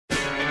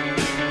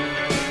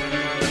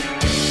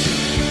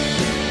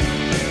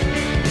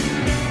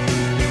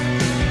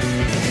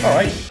All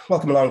right,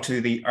 welcome along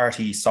to the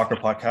RT Soccer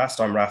Podcast.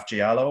 I'm Raf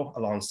Giallo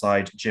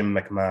alongside Jim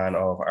McMahon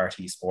of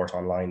RT Sport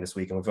Online this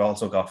week. And we've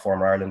also got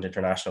former Ireland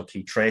international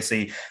Keith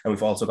Tracy, and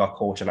we've also got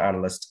coach and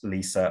analyst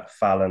Lisa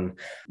Fallon.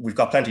 We've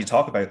got plenty to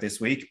talk about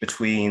this week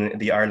between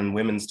the Ireland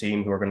women's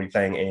team, who are going to be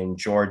playing in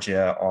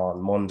Georgia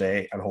on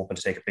Monday and hoping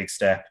to take a big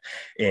step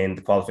in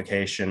the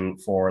qualification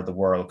for the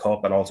World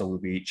Cup. And also we'll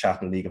be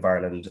chatting League of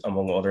Ireland,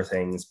 among other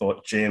things.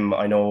 But Jim,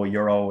 I know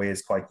you're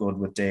always quite good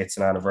with dates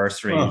and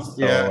anniversaries. Oh,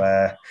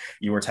 yeah. So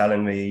you were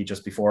telling me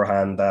just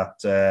beforehand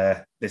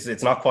that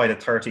it's not quite a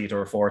 30th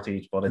or a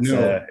 40th, but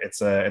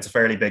it's a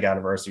fairly big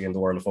anniversary in the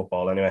world of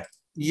football anyway.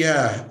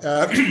 Yeah,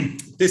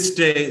 this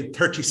day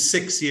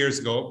 36 years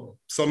ago,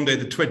 Sunday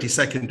the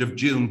 22nd of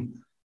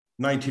June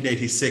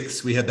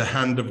 1986, we had the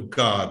hand of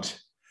God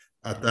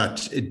at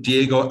that.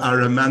 Diego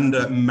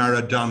Armando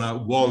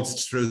Maradona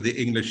waltzed through the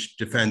English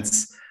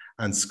defence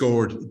and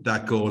scored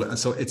that goal. And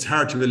so it's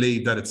hard to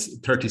believe that it's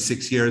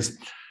 36 years.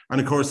 And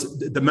of course,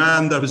 the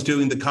man that was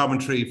doing the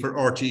commentary for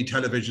RT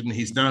television,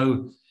 he's now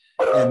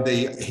in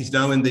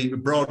the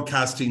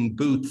broadcasting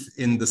booth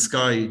in the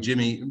Sky,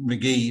 Jimmy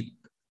McGee.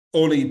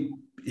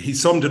 He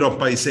summed it up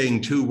by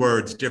saying two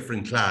words: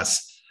 different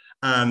class.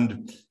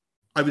 And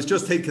I was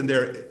just thinking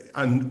there,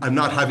 I'm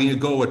not having a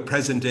go at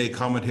present day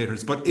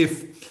commentators, but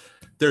if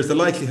there's the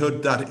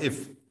likelihood that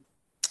if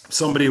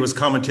somebody was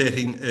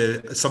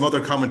commentating, some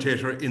other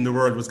commentator in the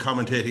world was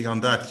commentating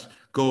on that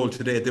goal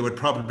today, they would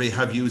probably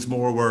have used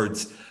more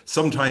words.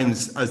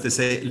 Sometimes, as they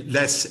say,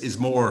 less is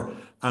more.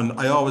 And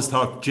I always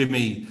thought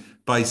Jimmy,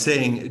 by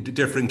saying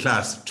different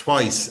class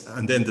twice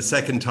and then the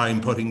second time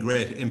putting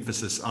great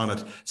emphasis on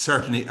it,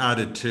 certainly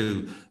added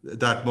to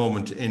that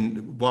moment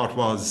in what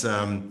was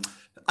an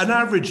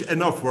average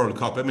enough World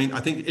Cup. I mean, I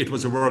think it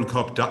was a World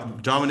Cup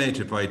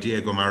dominated by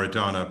Diego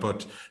Maradona,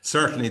 but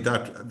certainly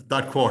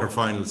that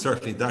quarter-final,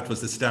 certainly that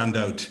was the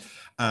standout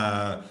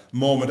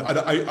moment.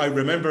 I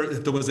remember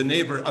there was a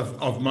neighbour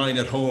of mine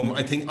at home,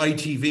 I think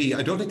ITV,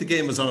 I don't think the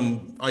game was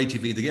on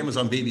ITV, the game was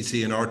on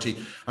BBC and RT,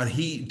 and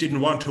he didn't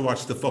want to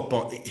watch the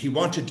football. He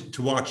wanted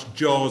to watch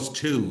Jaws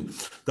 2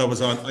 that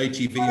was on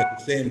ITV at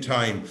the same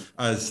time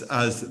as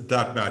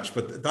that match.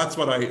 But that's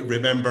what I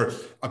remember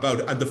about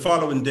it. And the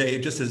following day,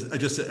 just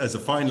as a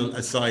final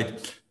aside,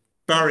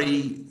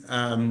 Barry,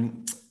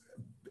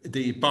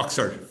 the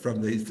boxer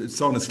from the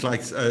Sonus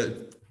Clykes,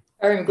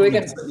 Barry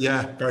McGuigan.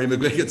 Yeah, Barry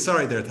McGuigan.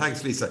 Sorry there.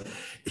 Thanks, Lisa.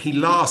 He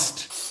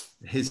lost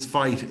his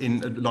fight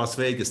in Las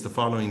Vegas the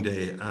following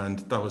day, and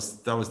that was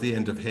the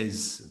end of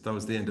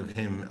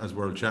him as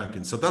world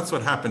champion. So that's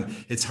what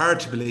happened. It's hard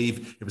to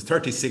believe. It was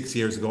 36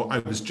 years ago. I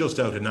was just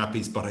out of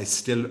nappies, but I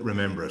still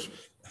remember it.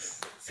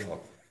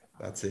 So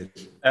that's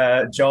it.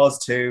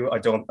 Jaws 2.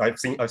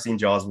 I've seen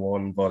Jaws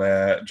 1,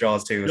 but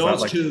Jaws 2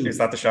 is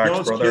that the Shark's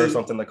Jaws brother 2. or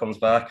something that comes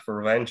back for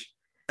revenge?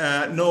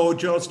 No,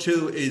 Jaws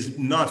 2 is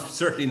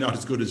certainly not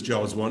as good as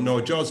Jaws 1. No,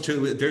 Jaws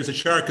 2, there's a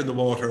shark in the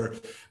water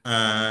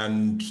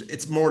and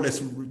it's more or less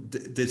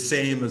the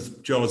same as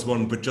Jaws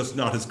 1, but just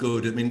not as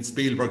good. I mean,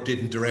 Spielberg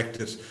didn't direct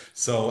it.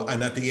 So,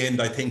 and at the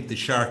end, I think the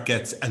shark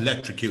gets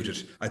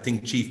electrocuted. I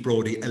think Chief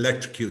Brody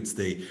electrocutes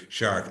the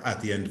shark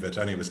at the end of it.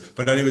 Anyways,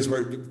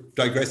 we're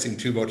digressing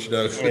too much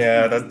now.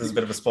 Yeah, there's a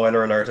bit of a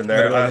spoiler alert in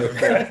there.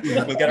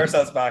 We'll get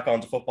ourselves back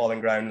onto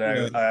footballing ground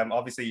now. Yeah.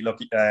 Obviously, look,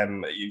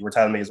 you were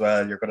telling me as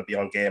well, you're going to be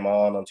on Game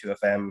On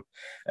 2FM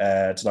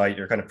tonight.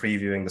 You're kind of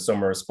previewing the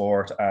summer of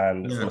sport,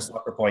 and from a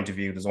soccer point of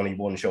view, there's only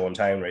one show in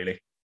town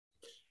really.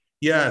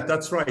 Yeah,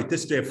 that's right.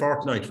 This day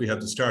fortnight we have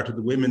the start of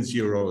the Women's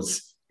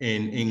Euros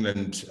in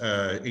England,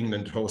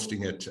 England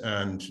hosting it,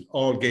 and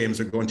all games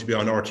are going to be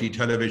on RT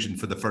television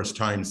for the first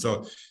time,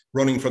 so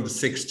running from the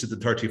 6th to the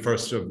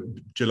 31st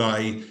of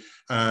July.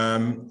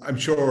 I'm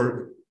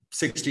sure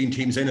 16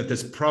 teams in it.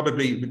 There's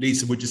probably,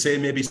 Lisa, would you say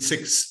maybe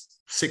six,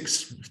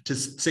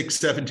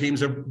 7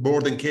 teams are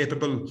more than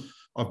capable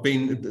of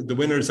being the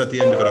winners at the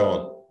end of it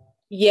all?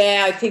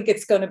 Yeah, I think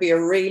it's going to be a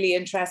really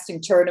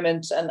interesting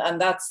tournament, and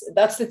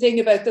that's the thing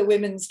about the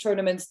women's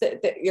tournaments,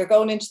 that you're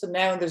going into them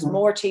now and there's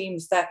more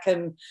teams that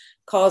can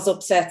cause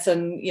upsets.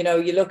 And you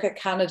look at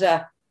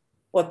Canada,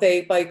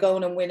 by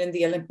going and winning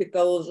the Olympic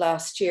gold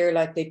last year,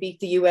 like they beat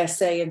the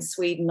USA and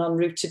Sweden en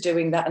route to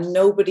doing that, and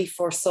nobody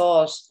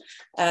foresaw it.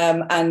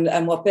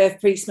 And what Bev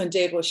Priestman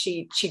did was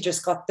she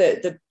just got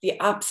the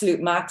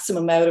absolute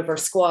maximum out of her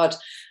squad,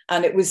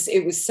 and it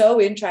was so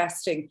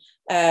interesting.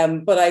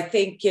 But I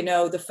think,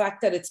 the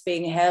fact that it's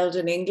being held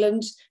in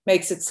England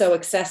makes it so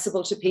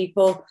accessible to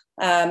people.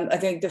 I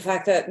think the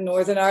fact that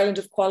Northern Ireland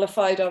have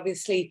qualified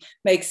obviously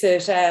makes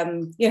it,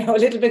 a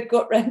little bit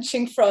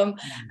gut-wrenching from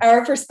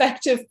our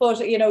perspective.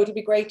 But, it'll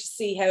be great to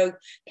see how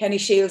Kenny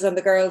Shields and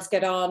the girls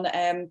get on.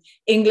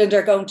 England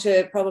are going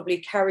to probably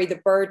carry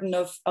the burden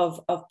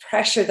of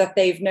pressure that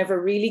they've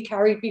never really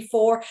carried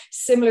before,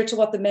 similar to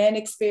what the men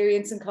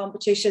experience in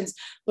competitions.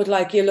 But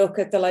like you look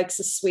at the likes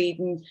of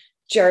Sweden,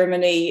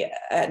 Germany,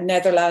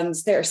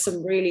 Netherlands, there are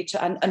some really,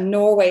 and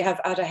Norway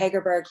have Ada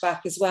Hegerberg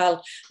back as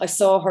well. I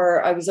saw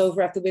her, I was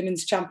over at the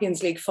Women's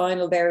Champions League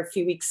final there a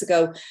few weeks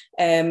ago,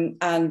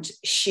 and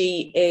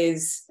she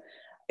is,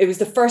 it was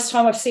the first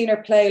time I've seen her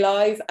play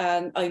live,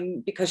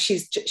 and because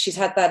she's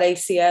had that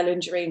ACL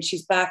injury and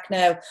she's back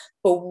now.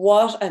 But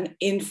what an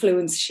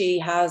influence she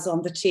has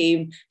on the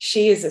team.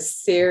 She is a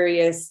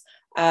serious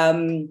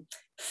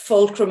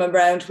fulcrum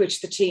around which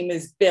the team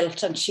is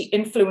built, and she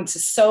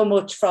influences so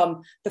much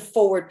from the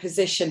forward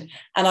position.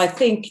 And I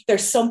think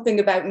there's something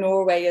about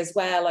Norway as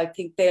well. I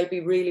think they'll be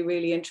really,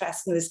 really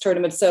interested in this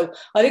tournament. So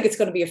I think it's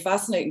going to be a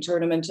fascinating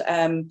tournament,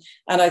 and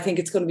I think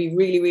it's going to be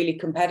really, really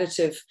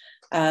competitive,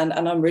 and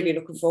I'm really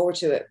looking forward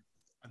to it.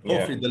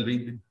 Hopefully there'll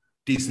be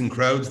decent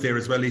crowds there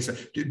as well, Lisa.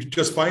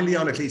 Just finally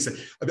on it, Lisa,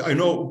 I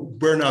know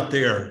we're not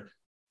there,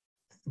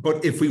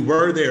 but if we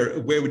were there,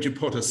 where would you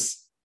put us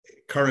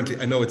currently?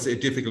 I know it's a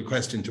difficult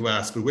question to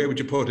ask, but where would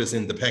you put us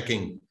in the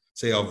pecking,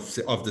 say,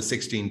 of the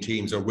 16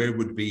 teams, or where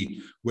would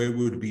be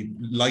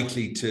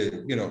likely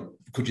to, you know,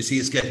 could you see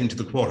us getting to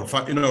the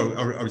quarterfinal? You know,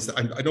 or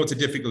I know it's a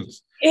difficult.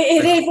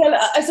 It is. Well,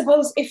 I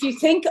suppose if you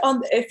think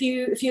on, if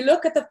you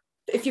look at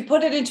if you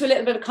put it into a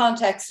little bit of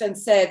context and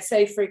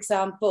say, for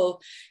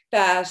example,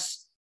 that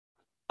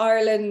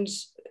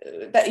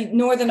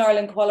Northern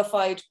Ireland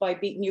qualified by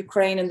beating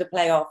Ukraine in the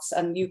playoffs,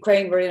 and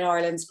Ukraine were in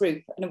Ireland's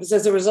group, and it was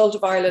as a result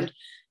of Ireland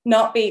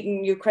not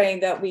beating Ukraine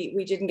that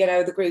we didn't get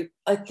out of the group.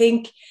 I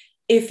think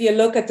if you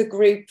look at the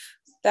group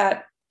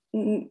that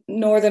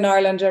Northern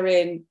Ireland are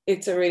in,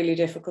 it's a really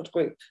difficult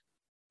group.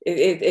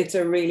 It's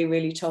a really,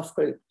 really tough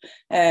group.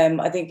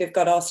 I think they've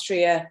got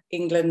Austria,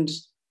 England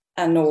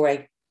and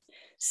Norway.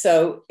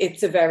 So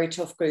it's a very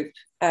tough group.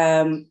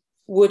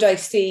 Would I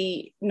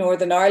see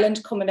Northern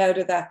Ireland coming out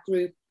of that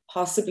group?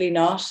 Possibly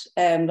not.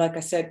 Like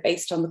I said,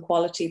 based on the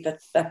quality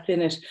that's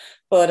in it.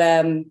 But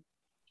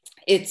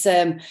it's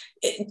the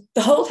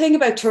whole thing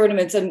about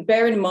tournaments, and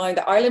bearing in mind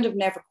that Ireland have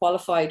never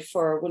qualified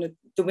for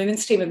the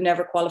women's team have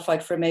never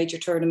qualified for a major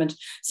tournament.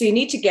 So you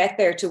need to get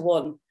there to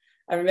one.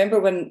 I remember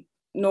when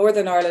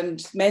Northern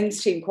Ireland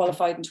men's team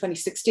qualified in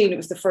 2016, it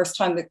was the first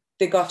time that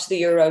they got to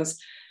the Euros.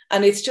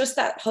 And it's just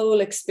that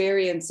whole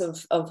experience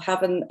of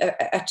having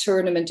a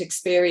tournament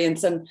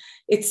experience. And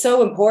it's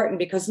so important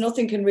because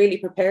nothing can really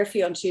prepare for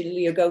you until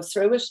you go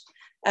through it.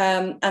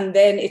 And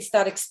then it's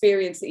that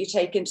experience that you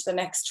take into the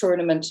next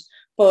tournament.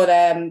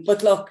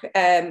 But look,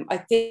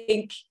 I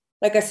think,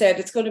 like I said,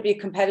 it's going to be a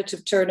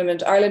competitive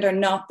tournament. Ireland are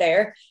not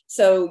there.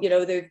 So, you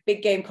know, the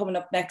big game coming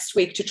up next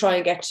week to try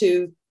and get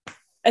to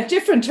a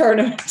different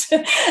tournament.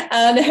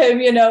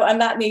 And, you know, and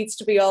that needs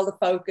to be all the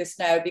focus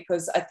now,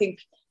 because I think,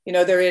 you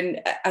know, they're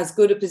in as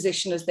good a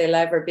position as they'll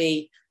ever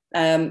be.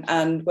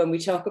 And when we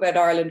talk about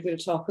Ireland, we'll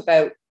talk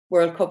about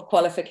World Cup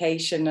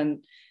qualification,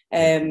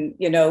 and,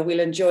 you know, we'll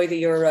enjoy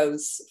the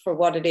Euros for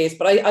what it is.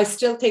 But I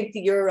still think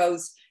the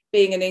Euros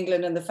being in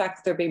England and the fact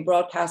that they're being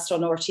broadcast on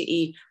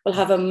RTE will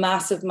have a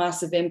massive,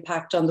 massive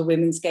impact on the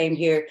women's game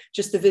here,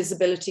 just the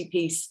visibility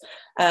piece.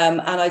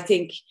 And I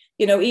think,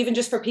 you know, even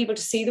just for people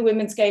to see the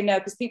women's game now,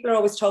 because people are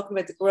always talking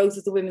about the growth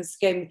of the women's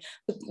game,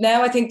 but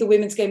now I think the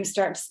women's game is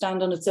starting to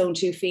stand on its own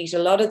 2 feet. A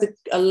lot of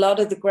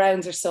the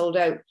grounds are sold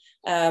out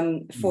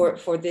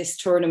for this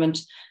tournament.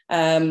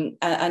 And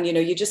you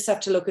know, you just have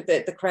to look at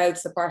the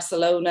crowds that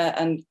Barcelona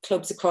and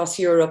clubs across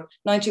Europe,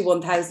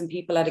 91,000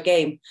 people at a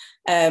game.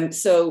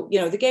 So, you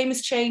know, the game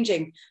is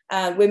changing,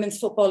 and women's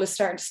football is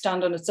starting to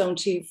stand on its own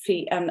 2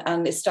 feet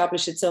and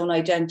establish its own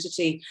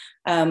identity.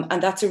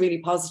 And that's a really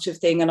positive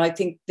thing. And I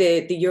think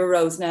the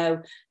Euros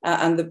now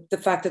and the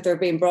fact that they're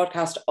being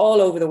broadcast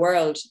all over the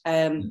world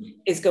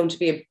is going to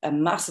be a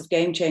massive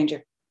game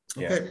changer.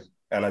 Yeah. Okay.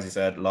 And as you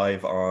said,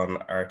 live on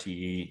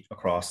RTE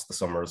across the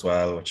summer as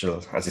well, which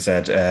will, as you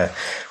said,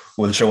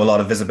 will show a lot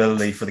of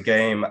visibility for the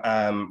game.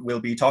 We'll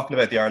be talking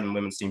about the Ireland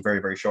women's team very,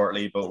 very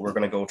shortly, but we're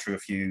going to go through a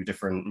few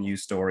different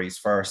news stories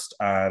first.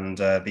 And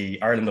the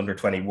Ireland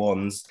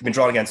under-21s have been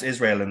drawn against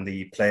Israel in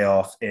the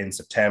playoff in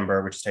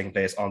September, which is taking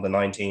place on the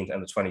 19th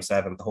and the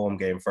 27th, the home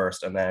game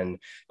first, and then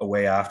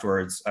away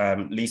afterwards.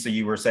 Lisa,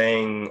 you were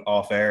saying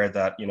off air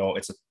that, you know,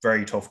 it's a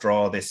very tough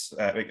draw. This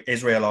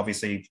Israel,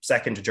 obviously,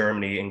 second to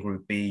Germany in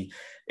Group B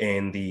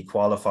in the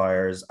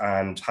qualifiers,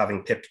 and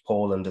having pipped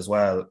Poland as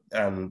well,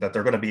 that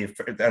they're going to be,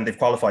 and they've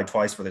qualified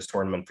twice for this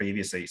tournament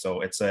previously,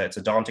 so it's a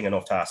daunting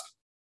enough task.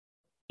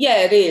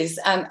 Yeah, it is.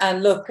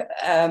 And look,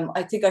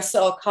 I think I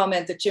saw a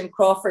comment that Jim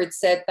Crawford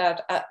said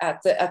that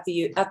at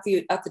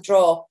the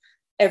draw,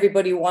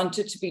 everybody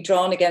wanted to be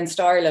drawn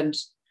against Ireland.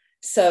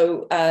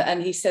 So,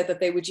 and he said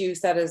that they would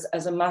use that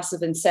as a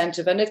massive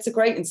incentive, and it's a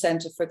great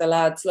incentive for the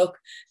lads. Look,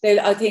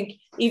 I think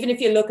even if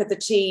you look at the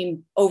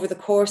team over the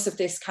course of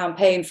this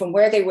campaign, from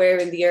where they were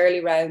in the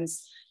early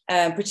rounds,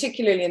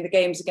 particularly in the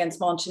games against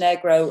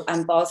Montenegro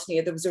and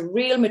Bosnia, there was a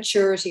real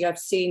maturity I've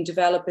seen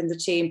develop in the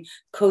team,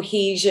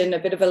 cohesion, a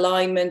bit of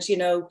alignment, you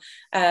know,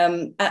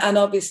 and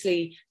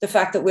obviously the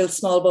fact that Will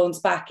Smallbone's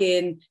back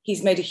in,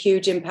 he's made a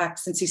huge impact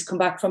since he's come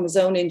back from his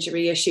own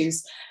injury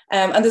issues.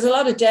 And there's a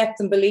lot of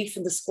depth and belief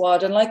in the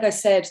squad. And like I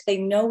said, they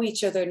know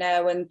each other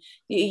now, and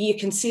you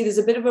can see there's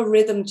a bit of a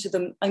rhythm to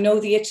them. I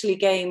know the Italy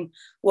game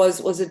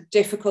was a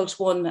difficult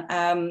one,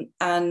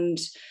 and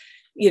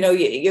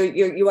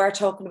you are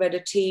talking about a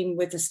team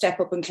with a step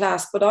up in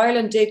class. But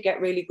Ireland did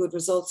get really good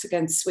results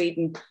against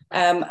Sweden.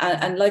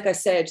 And like I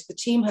said, the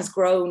team has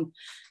grown.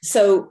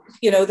 So,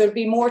 there'll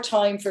be more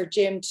time for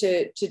Jim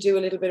to do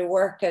a little bit of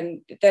work,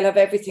 and they'll have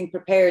everything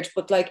prepared.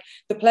 But like,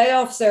 the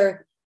playoffs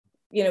are,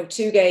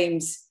 2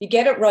 games. You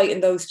get it right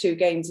in those 2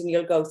 games and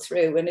you'll go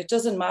through. And it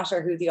doesn't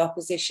matter who the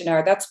opposition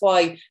are. That's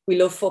why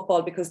we love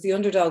football, because the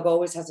underdog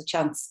always has a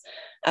chance.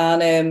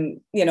 And,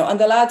 and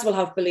the lads will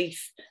have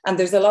belief. And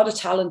there's a lot of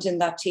talent in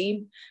that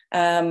team.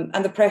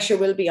 And the pressure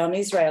will be on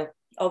Israel,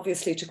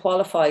 obviously, to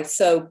qualify.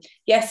 So,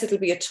 yes, it'll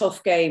be a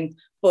tough game.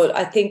 But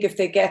I think if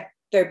they get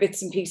their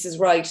bits and pieces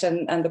right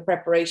and the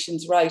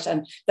preparations right,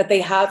 and that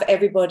they have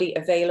everybody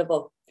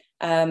available,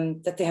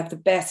 that they have the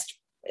best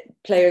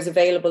players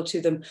available to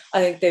them,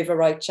 I think they've a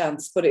right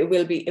chance. But it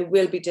will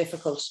be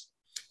difficult.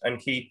 And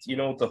Keith,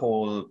 the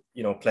whole,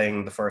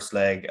 playing the first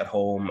leg at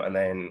home and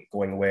then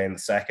going away in the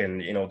second,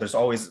 there's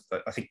always,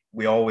 I think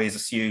we always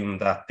assume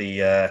that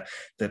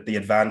the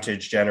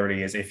advantage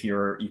generally is if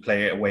you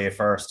play it away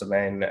first and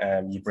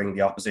then you bring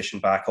the opposition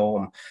back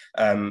home.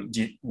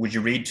 Would you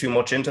read too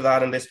much into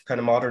that in this kind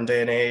of modern day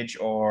and age,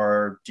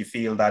 or do you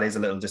feel that is a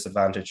little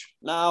disadvantage?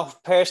 No,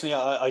 personally,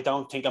 I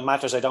don't think it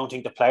matters. I don't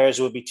think the players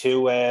will be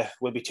too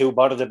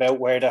bothered about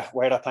where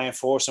they're playing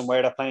first and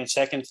where they're playing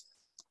second.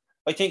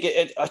 I think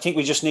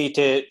we just need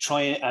to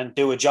try and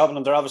do a job.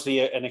 And they're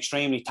obviously an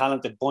extremely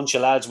talented bunch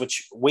of lads,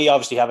 which we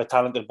obviously have a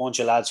talented bunch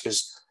of lads,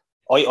 because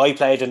I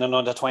played in an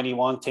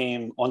under-21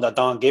 team under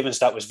Don Gibbons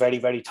that was very,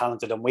 very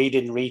talented, and we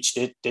didn't reach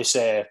this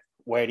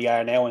where they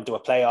are now into a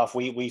playoff.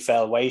 We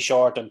fell way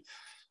short, and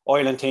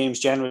Ireland teams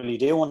generally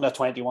do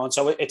under-21.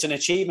 So it's an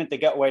achievement to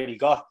get where they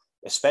got,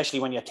 especially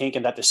when you're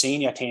thinking that the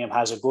senior team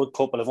has a good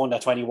couple of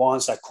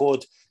under-21s that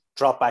could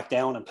drop back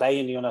down and play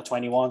in the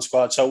under-21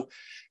 squad. So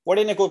we're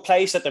in a good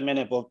place at the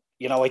minute, but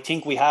I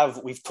think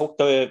we've took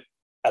a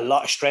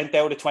lot of strength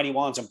out of the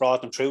 21s and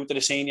brought them through to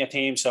the senior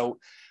team. So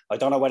I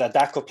don't know whether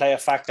that could play a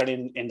factor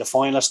in the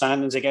final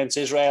standings against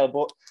Israel.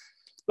 But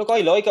look,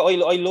 I like it.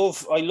 I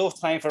love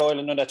playing for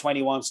Ireland under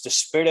 21s. The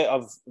spirit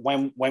of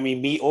when we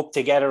meet up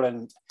together,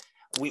 and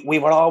we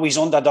were always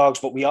underdogs,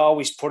 but we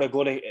always put a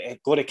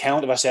good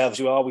account of ourselves.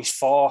 We always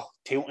fought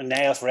tooth and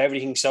nail for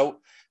everything. So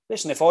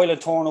listen, if Ireland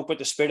turn up with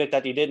the spirit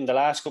that they did in the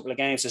last couple of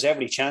games, there's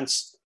every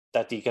chance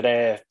that he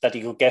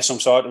could get some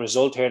sort of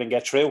result here and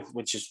get through,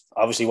 which is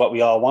obviously what we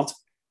all want.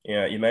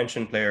 Yeah, you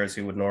mentioned players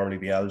who would normally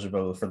be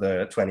eligible for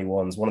the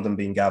 21s, one of them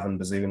being Gavin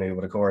Bazunu,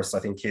 but of course I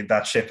think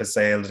that ship has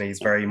sailed and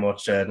he's very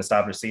much an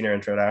established senior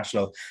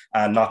international,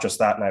 and not just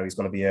that, now he's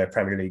going to be a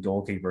Premier League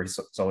goalkeeper,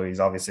 so he's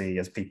obviously,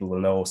 as people will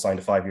know, signed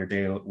a 5-year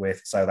deal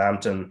with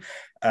Southampton.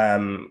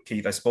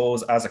 Keith, I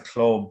suppose as a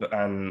club,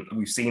 and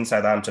we've seen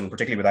Southampton,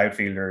 particularly with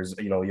outfielders,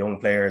 young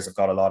players have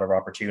got a lot of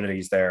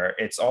opportunities there.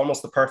 It's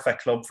almost the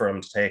perfect club for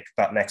him to take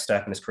that next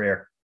step in his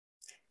career.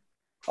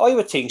 I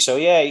would think so,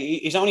 yeah.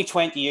 He's only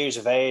 20 years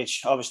of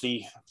age.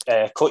 Obviously,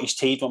 cut his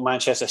teeth with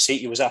Manchester City.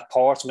 He was at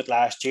Portsmouth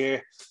last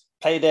year.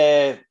 Played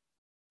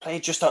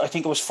just, I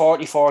think it was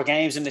 44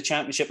 games in the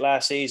Championship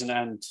last season,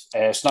 and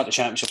it's not the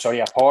Championship, sorry,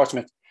 at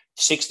Portsmouth.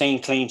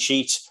 16 clean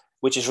sheets,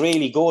 which is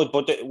really good.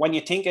 But when you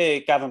think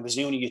of Gavin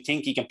Bazunu, you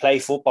think he can play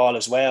football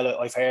as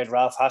well. I've heard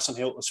Ralph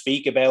Hasenhüttl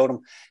speak about him,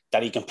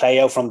 that he can play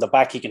out from the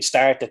back, he can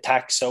start the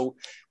attack. So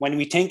when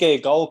we think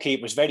of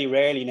goalkeepers, very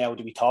rarely now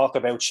do we talk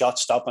about shot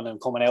stopping and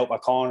coming out by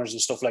corners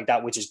and stuff like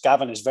that, which is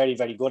Gavin is very,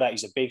 very good at.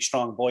 He's a big,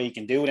 strong boy. He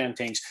can do them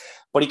things,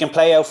 but he can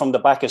play out from the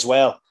back as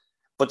well.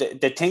 But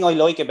the thing I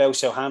like about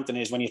Southampton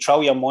is when you throw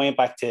your mind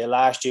back to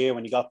last year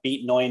when he got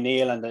beat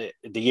 9-0,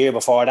 and the year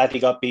before that he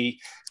got beat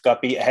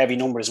a heavy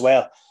number as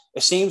well.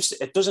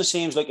 It doesn't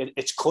seem like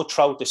it's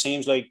cutthroat. It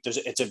seems like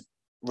it's a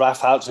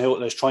Ralph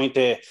Hasenhüttl is trying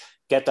to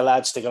get the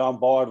lads to get on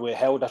board with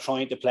how they're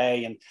trying to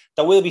play, and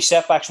there will be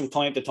setbacks from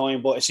time to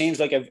time, but it seems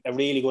like a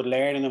really good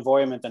learning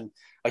environment, and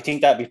I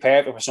think that'd be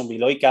perfect for somebody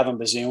like Gavin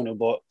Bazunu.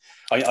 But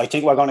I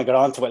think we're going to get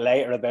on to it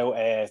later about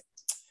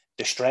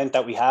the strength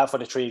that we have for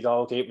the 3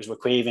 goalkeepers with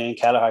Caoimhín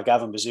Kelleher,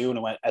 Gavin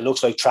Bazunu. It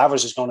looks like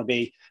Travers is going to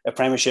be a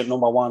Premiership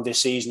number 1 this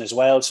season as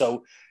well.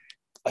 So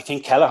I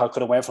think Kelleher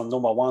could have went from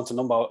number 1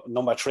 to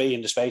number 3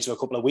 in the space of a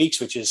couple of weeks,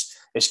 which is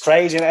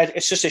crazy. And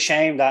it's just a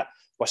shame that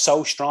we're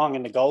so strong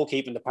in the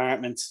goalkeeping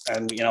department,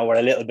 and we're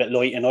a little bit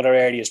light in other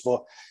areas.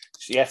 But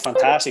yeah,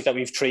 fantastic that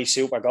we've 3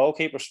 super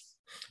goalkeepers.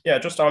 Yeah,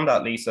 just on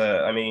that,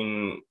 Lisa. I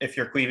mean, if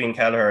you're Caoimhín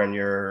Kelleher and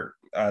you're,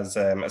 as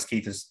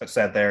Keith has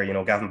said there,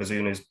 Gavin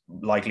Bazunu is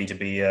likely to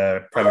be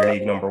Premier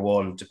League number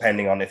 1,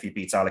 depending on if he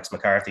beats Alex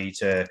McCarthy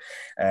to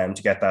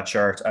get that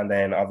shirt. And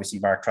then obviously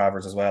Mark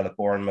Travers as well at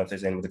Bournemouth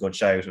is in with a good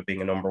shout of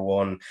being a number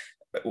 1.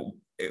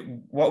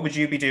 What would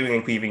you be doing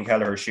in Caoimhín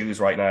Kelleher's shoes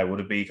right now?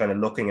 Would it be kind of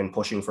looking and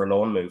pushing for a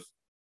loan move?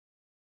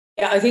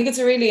 Yeah, I think it's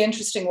a really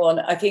interesting one.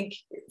 I think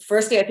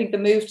the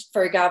move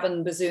for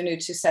Gavin Bazunu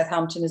to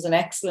Southampton is an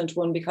excellent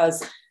one,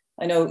 because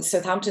I know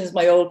Southampton is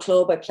my old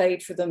club. I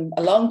played for them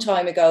a long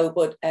time ago,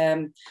 but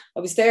I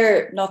was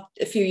there not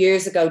a few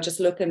years ago, just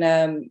looking,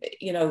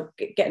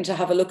 getting to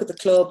have a look at the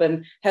club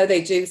and how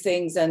they do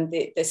things, and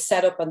the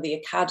setup and the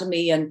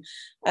academy, and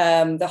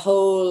the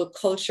whole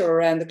culture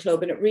around the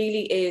club. And it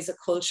really is a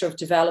culture of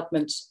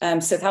development.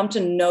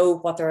 Southampton know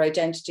what their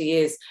identity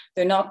is.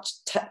 They're not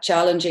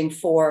challenging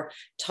for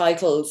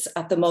titles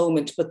at the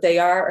moment, but they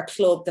are a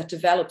club that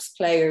develops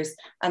players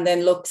and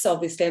then looks,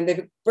 obviously, and they've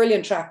a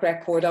brilliant track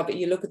record of it.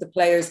 You look at the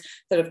players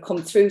that have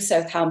come through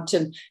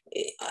Southampton,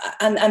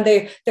 and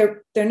they're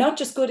not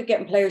just good at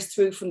getting players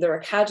through from their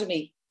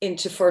academy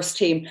into first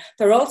team.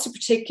 They're also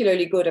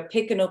particularly good at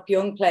picking up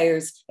young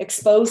players,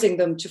 exposing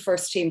them to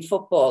first team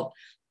football,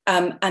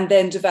 and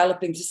then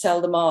developing to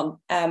sell them on.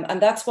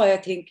 And that's why I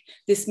think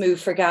this move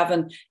for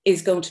Gavin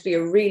is going to be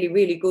a really,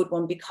 really good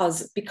one,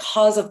 because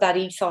of that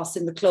ethos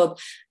in the club.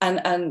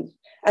 And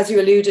as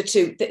you alluded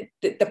to,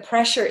 the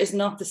pressure is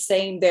not the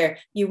same there.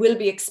 You will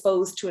be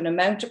exposed to an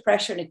amount of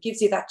pressure, and it gives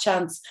you that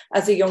chance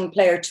as a young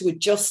player to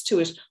adjust to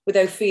it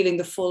without feeling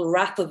the full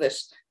wrath of it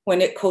when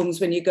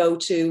you go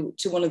to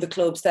one of the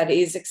clubs that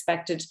is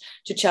expected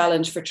to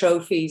challenge for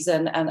trophies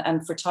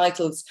and for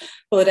titles.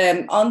 But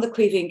on the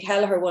Caoimhín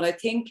Kelleher one, I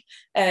think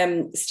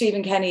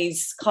Stephen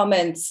Kenny's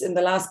comments in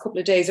the last couple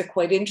of days are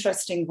quite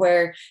interesting,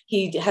 where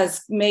he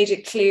has made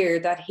it clear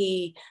that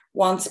he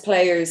wants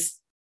players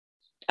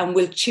and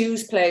will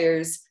choose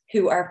players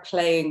who are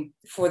playing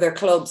for their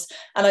clubs.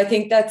 And I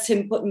think that's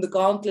him putting the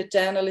gauntlet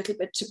down a little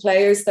bit to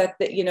players that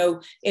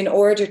in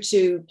order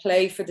to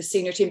play for the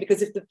senior team,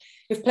 because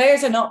if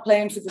players are not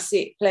playing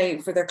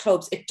for their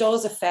clubs, it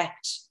does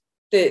affect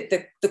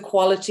the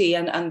quality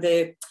and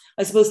the,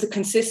 I suppose, the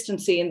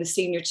consistency in the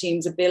senior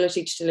team's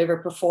ability to deliver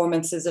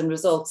performances and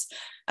results.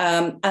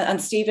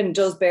 And Stephen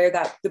does bear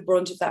the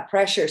brunt of that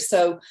pressure.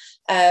 So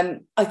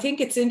I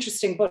think it's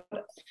interesting, but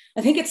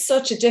I think it's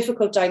such a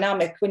difficult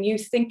dynamic when you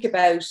think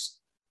about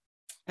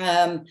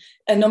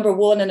a number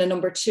one and a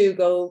number two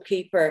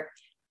goalkeeper.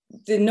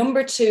 The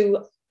number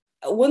two,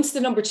 once the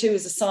number two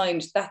is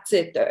assigned, that's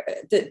it.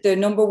 The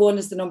number one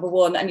is the number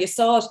one. And you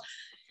saw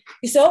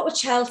it with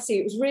Chelsea.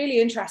 It was really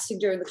interesting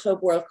during the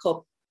Club World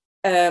Cup.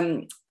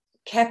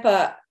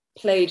 Kepa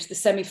played the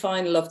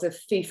semi-final of the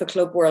FIFA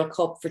Club World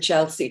Cup for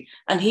Chelsea,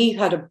 and he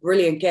had a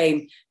brilliant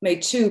game,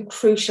 made two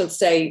crucial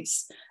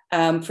saves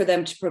for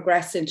them to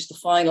progress into the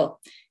final.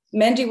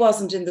 Mendy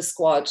wasn't in the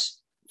squad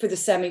for the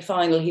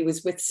semi-final. He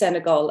was with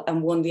Senegal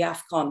and won the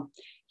AFCON.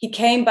 He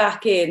came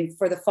back in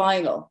for the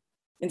final.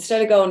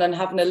 Instead of going and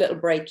having a little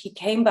break, he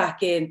came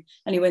back in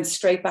and he went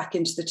straight back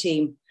into the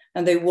team,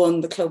 and they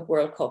won the Club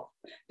World Cup,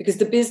 because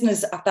the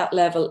business at that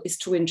level is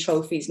to win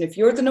trophies. And if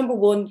you're the number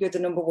one, you're the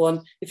number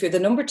one. If you're the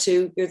number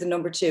two, you're the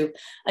number two.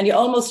 And you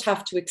almost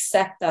have to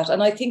accept that.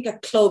 And I think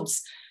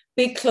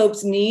big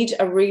clubs need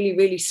a really,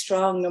 really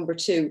strong number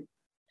two.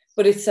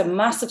 But it's a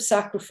massive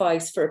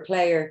sacrifice for a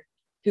player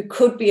who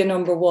could be a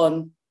number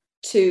one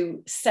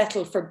to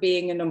settle for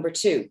being a number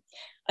two.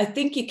 I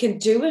think you can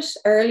do it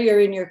earlier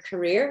in your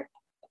career,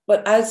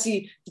 but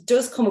it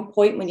does come a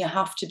point when you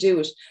have to do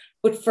it.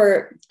 But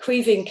for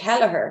Caoimhín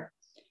Kelleher,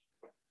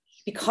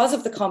 because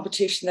of the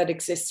competition that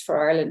exists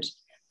for Ireland,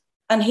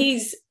 and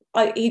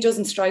he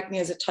doesn't strike me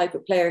as a type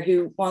of player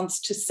who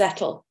wants to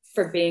settle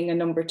for being a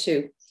number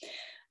two.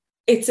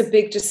 It's a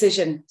big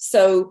decision.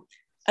 So,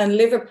 and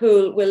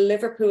will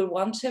Liverpool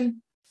want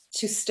him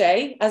to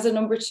stay as a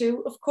number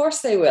two? Of course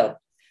they will.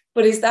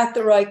 But is that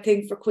the right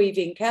thing for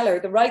Caoimhín Kelleher?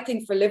 The right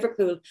thing for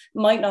Liverpool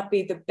might not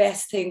be the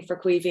best thing for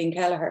Caoimhín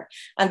Kelleher.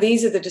 And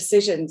these are the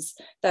decisions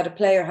that a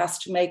player has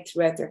to make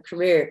throughout their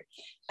career.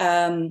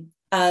 And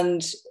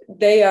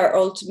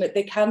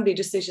they can be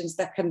decisions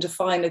that can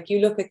define. Like, you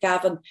look at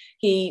Gavin,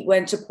 he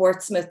went to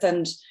Portsmouth,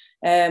 and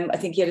I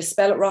think he had a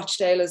spell at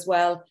Rochdale as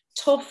well.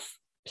 Tough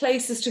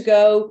places to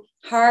go,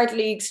 hard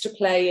leagues to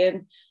play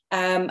in.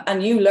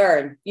 And you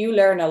learn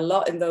a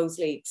lot in those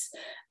leagues.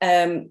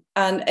 And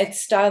it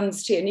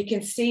stands to, and you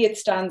can see it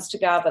stands to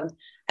Gavin.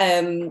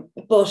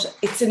 But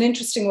it's an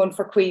interesting one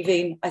for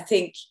Caoimhín. I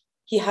think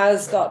he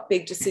has got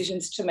big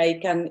decisions to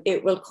make, and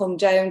it will come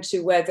down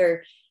to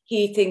whether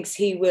he thinks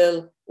he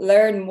will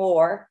learn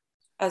more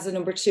as a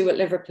number two at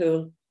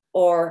Liverpool,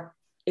 or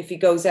if he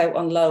goes out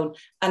on loan.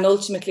 And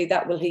ultimately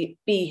that will be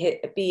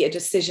a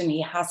decision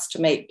he has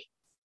to make.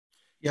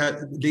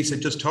 Yeah, Lisa,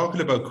 just talking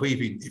about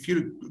Caoimhín, if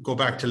you go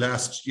back to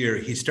last year,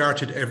 he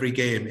started every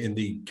game in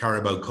the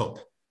Carabao Cup,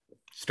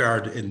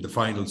 starred in the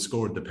final,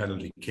 scored the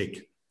penalty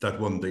kick that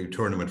won the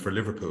tournament for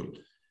Liverpool.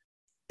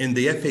 In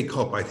the FA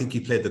Cup, I think he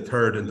played the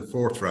third and the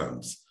fourth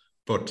rounds,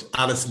 but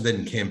Alisson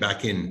then came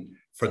back in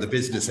for the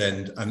business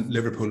end, and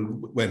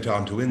Liverpool went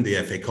on to win the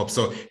FA Cup.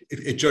 So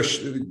it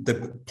just,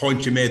 the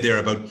point you made there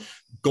about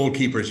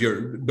goalkeepers,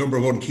 your number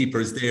one keeper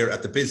is there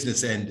at the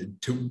business end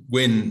to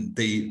win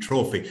the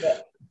trophy. Yeah.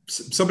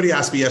 Somebody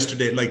asked me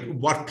yesterday, like,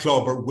 what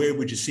club or where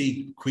would you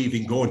see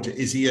Caoimhín going to?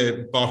 Is he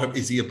a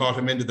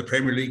bottom end of the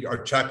Premier League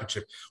or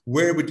Championship?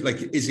 Where would, like,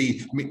 is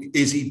he?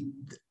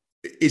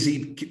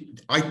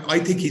 I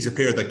think he's a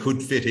player that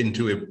could fit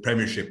into a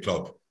Premiership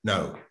club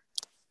now.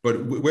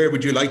 But where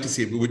would you like to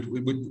see it?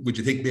 Would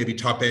you think maybe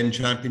top end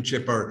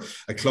championship, or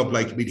a club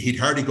like, I mean, he'd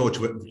hardly go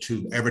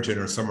to Everton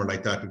or somewhere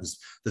like that, because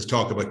there's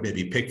talk about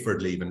maybe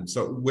Pickford leaving.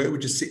 So where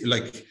would you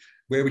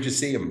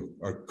see him,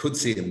 or could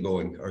see him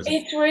going? Or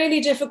it's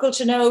really difficult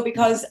to know,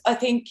 because I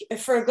think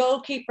for a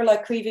goalkeeper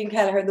like Caoimhín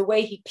Kelleher, the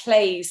way he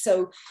plays,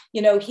 so,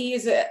 you know, he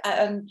is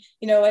and,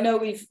 you know, I know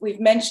we've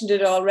mentioned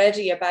it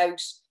already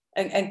about,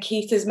 and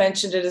Keith has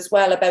mentioned it as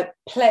well, about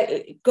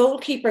play.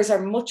 Goalkeepers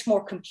are much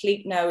more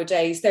complete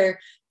nowadays. They're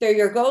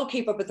your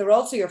goalkeeper, but they're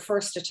also your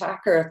first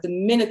attacker. The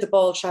minute the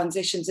ball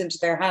transitions into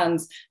their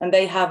hands and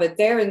they have it,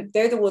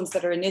 they're the ones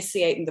that are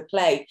initiating the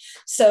play.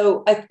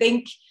 So I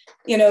think,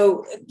 you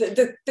know,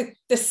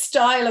 the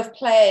style of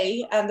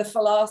play and the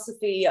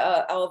philosophy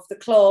of the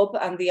club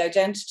and the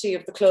identity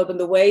of the club and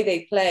the way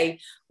they play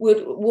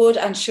would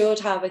and should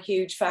have a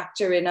huge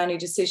factor in any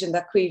decision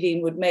that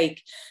Caoimhín would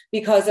make,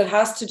 because it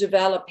has to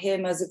develop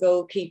him as a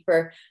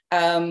goalkeeper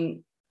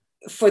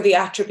for the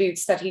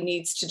attributes that he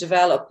needs to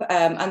develop,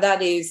 and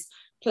that is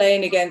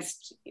playing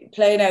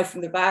out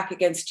from the back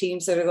against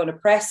teams that are going to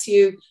press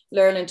you,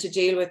 learning to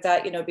deal with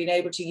that, you know, being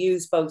able to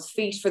use both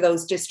feet for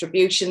those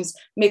distributions,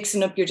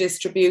 mixing up your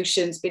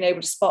distributions, being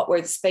able to spot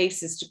where the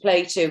space is to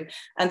play to,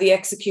 and the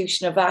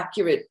execution of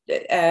accurate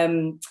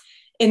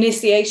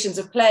initiations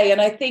of play. And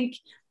I think,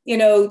 you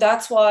know,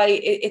 that's why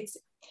it's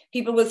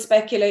people will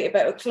speculate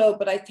about a club,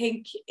 but I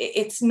think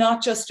it's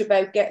not just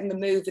about getting the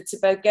move, it's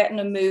about getting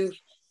a move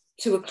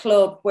to a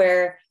club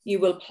where you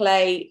will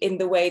play in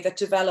the way that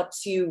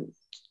develops you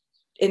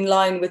in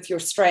line with your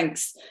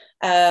strengths.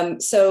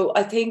 So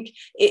I think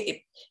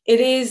it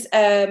is,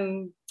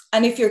 and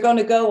if you're going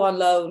to go on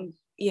loan,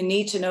 you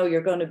need to know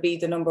you're going to be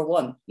the number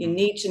one. You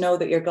need to know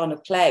that you're going to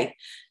play.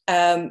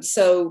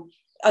 So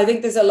I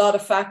think there's a lot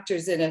of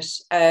factors in it.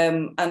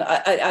 And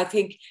I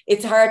think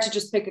it's hard to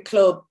just pick a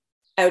club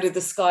out of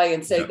the sky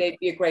and say they'd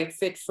be a great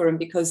fit for him,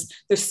 because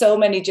there's so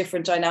many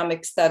different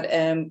dynamics that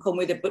come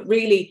with it. But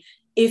really,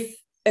 if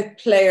a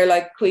player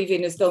like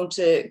Caoimhín is going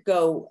to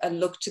go and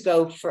look to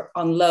go for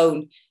on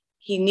loan,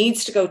 he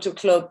needs to go to a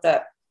club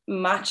that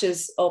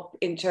matches up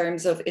in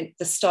terms of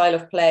the style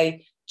of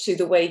play to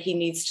the way he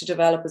needs to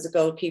develop as a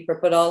goalkeeper,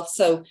 but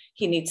also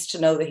he needs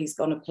to know that he's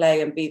going to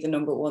play and be the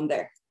number one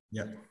there.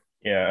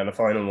 Yeah, and a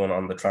final one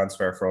on the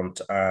transfer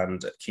front.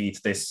 And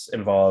Keith, this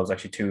involves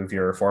actually two of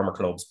your former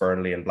clubs,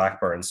 Burnley and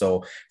Blackburn.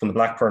 So from the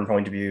Blackburn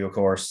point of view, of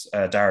course,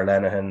 Darragh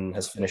Lenihan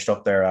has finished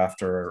up there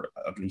after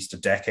at least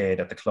a decade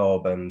at the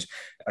club. And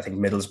I think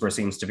Middlesbrough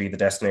seems to be the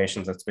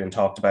destination that's been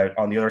talked about.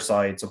 On the other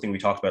side, something we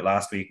talked about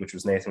last week, which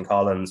was Nathan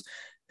Collins,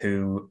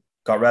 who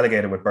got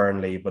relegated with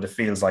Burnley, but it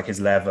feels like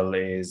his level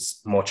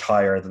is much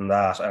higher than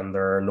that. And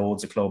there are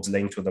loads of clubs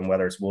linked with him,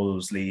 whether it's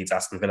Wolves, Leeds,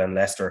 Aston Villa and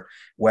Leicester.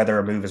 Whether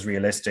a move is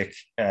realistic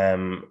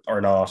or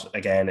not,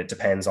 again, it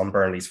depends on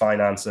Burnley's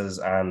finances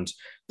and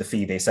the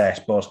fee they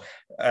set. But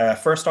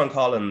first on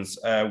Collins,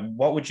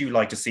 what would you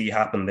like to see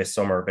happen this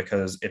summer?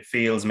 Because it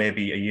feels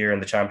maybe a year in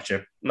the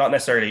Championship, not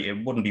necessarily,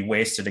 it wouldn't be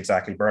wasted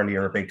exactly. Burnley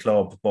are a big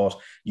club, but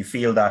you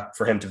feel that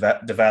for him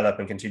to develop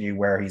and continue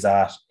where he's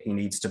at, he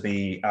needs to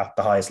be at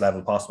the highest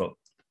level possible.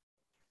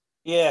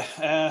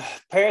 Yeah,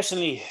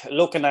 personally,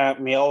 looking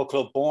at my old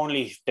club,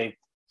 Burnley, they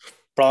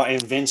brought in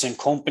Vincent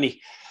Kompany.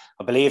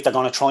 I believe they're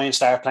going to try and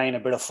start playing a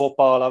bit of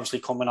football, obviously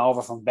coming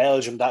over from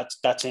Belgium.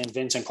 That's in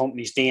Vincent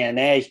Kompany's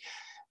DNA.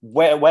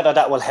 Whether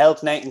that will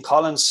help Nathan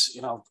Collins,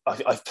 you know,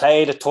 I've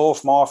played at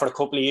Turf Moor for a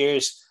couple of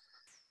years.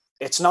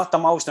 It's not the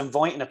most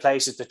inviting of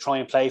places to try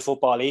and play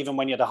football, even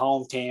when you're the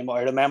home team.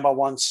 I remember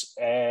once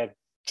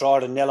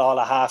drawing 0-0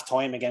 at half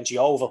time against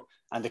Yeovil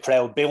and the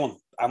crowd booing.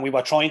 And we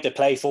were trying to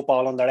play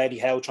football under Eddie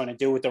Howe, trying to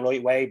do it the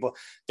right way, but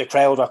the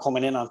crowd were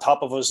coming in on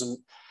top of us, and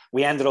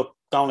we ended up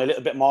going a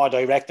little bit more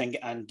direct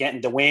and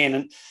getting the win.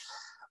 And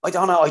I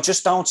don't know, I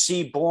just don't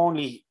see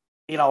Burnley.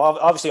 You know,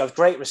 obviously I have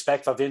great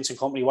respect for Vincent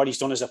Kompany, what he's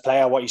done as a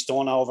player, what he's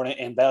done over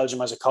in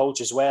Belgium as a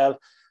coach as well.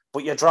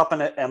 But you're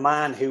dropping a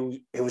man who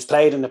was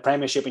played in the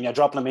Premiership, and you're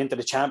dropping him into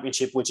the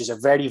Championship, which is a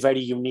very, very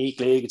unique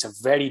league. It's a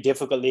very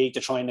difficult league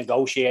to try and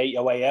negotiate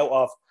your way out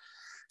of.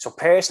 So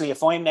personally,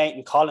 if I'm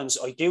Nathan Collins,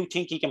 I do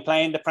think he can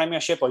play in the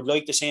Premiership. I'd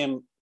like to see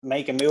him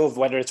make a move,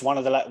 whether it's one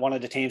of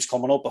the teams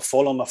coming up, a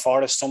Fulham, a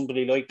Forest,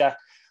 somebody like that.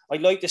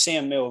 I'd like to see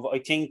him move. I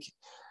think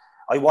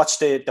I watched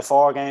the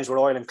 4 games with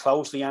Ireland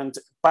closely, and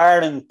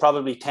barring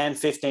probably 10,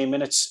 15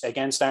 minutes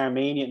against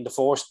Armenia, in the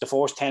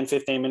first 10,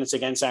 15 minutes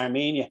against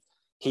Armenia,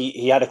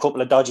 he had a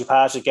couple of dodgy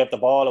passes, get the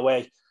ball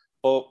away.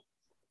 But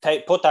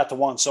put that to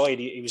one side,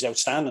 he was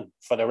outstanding.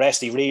 For the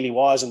rest, he really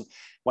was. And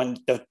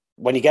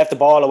when he get the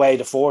ball away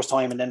the first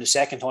time and then the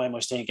second time, I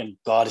was thinking,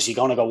 God, is he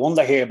going to go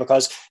under here?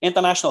 Because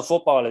international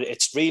football,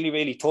 it's really,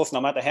 really tough. No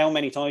matter how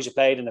many times you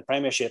played in the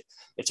Premiership,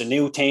 it's a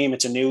new team,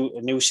 it's a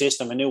new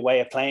system, a new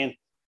way of playing.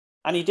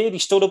 And he did. He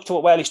stood up to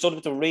it well. He stood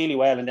up to it really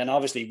well. And then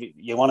obviously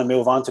you want to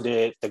move on to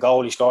the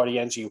goal he scored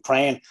against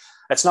Ukraine.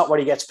 That's not what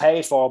he gets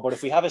paid for. But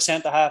if we have a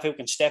centre-half who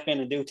can step in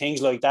and do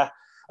things like that,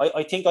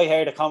 I think I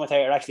heard a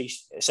commentator actually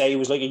say he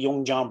was like a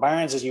young John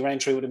Barnes as he ran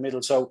through the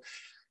middle. So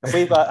if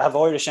we've got have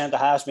Irish centre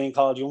halves being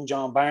called young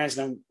John Barnes,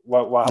 then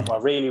we're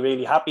really,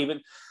 really happy. But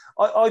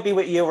I'd be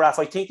with you, Raf.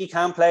 I think he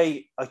can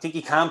play.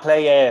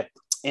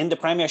 In the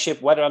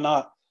Premiership, whether or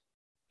not,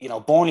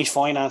 Burnley's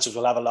finances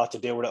will have a lot to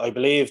do with it. I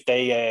believe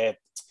they,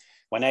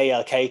 when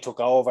ALK took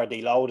over,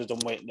 they loaded them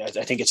with,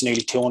 I think it's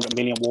nearly 200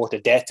 million worth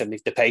of debt, and they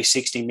have to pay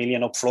 60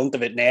 million up front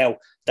of it now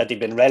that they've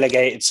been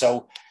relegated.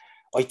 So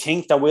I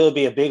think there will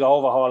be a big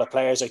overhaul of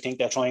players. I think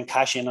they'll try and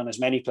cash in on as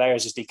many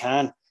players as they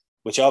can,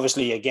 which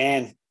obviously,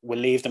 again, will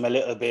leave them a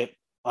little bit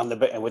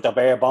with their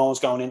bare bones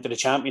going into the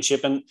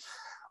Championship. And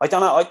I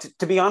don't know.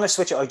 To be honest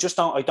with you,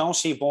 I don't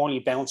see Burnley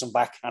bouncing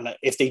back. And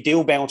if they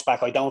do bounce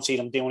back, I don't see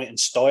them doing it in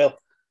style.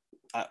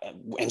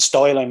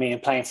 I mean,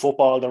 playing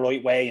football the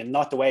right way and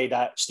not the way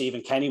that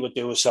Stephen Kenny would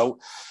do it. So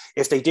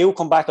if they do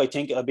come back, I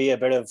think it'll be a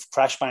bit of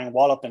crash, bang,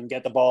 wallop and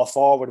get the ball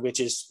forward, which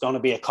is going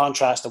to be a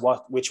contrast to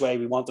which way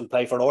we want them to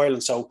play for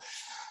Ireland. So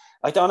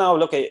I don't know.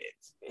 Look,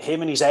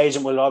 him and his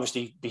agent will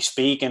obviously be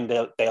speaking.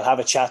 They'll have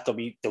a chat.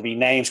 There'll be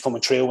names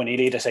coming through, and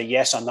he'll either say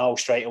yes or no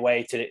straight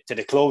away to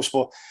the clubs.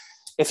 But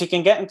if he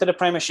can get into the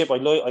Premiership,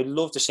 I'd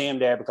love to see him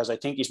there, because I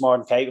think he's more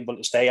than capable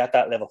to stay at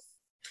that level.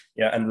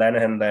 Yeah, and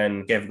Lenihan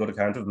then gave a good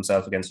account of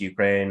himself against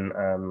Ukraine.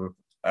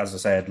 As I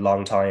said,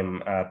 long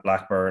time at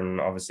Blackburn,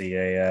 obviously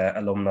a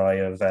alumni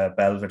of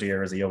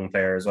Belvedere as a young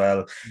player as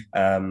well.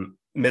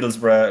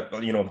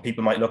 Middlesbrough,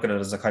 people might look at it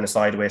as a kind of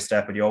sideways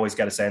step, but you always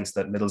get a sense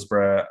that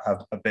Middlesbrough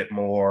have a bit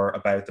more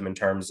about them in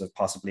terms of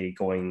possibly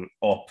going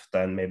up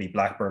than maybe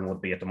Blackburn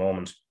would be at the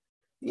moment.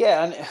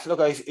 Yeah, and look,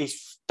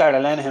 he's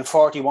started Lenihan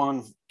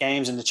 41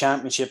 games in the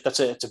Championship. It's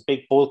a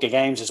big bulk of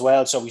games as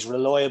well. So he's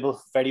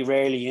reliable, very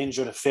rarely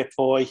injured, a fit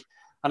boy.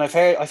 And I've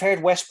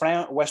heard West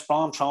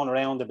Brom thrown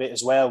around a bit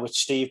as well, with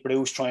Steve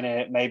Bruce trying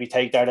to maybe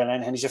take Darragh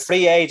Lenihan. He's a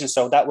free agent,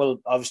 so that will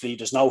obviously,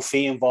 there's no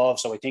fee involved.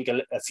 So I think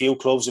a few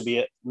clubs would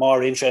be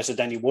more interested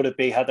than he would have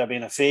been had there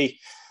been a fee.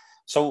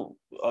 So,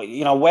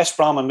 West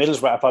Brom and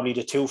Middlesbrough are probably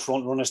the two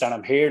front runners that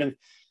I'm hearing.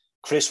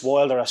 Chris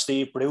Wilder or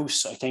Steve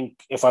Bruce. I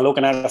think if we're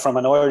looking at it from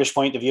an Irish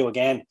point of view,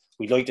 again,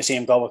 we'd like to see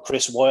him go with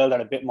Chris Wilder.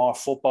 A bit more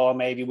football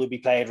maybe would be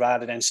played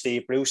rather than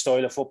Steve Bruce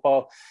style of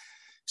football.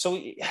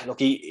 So look,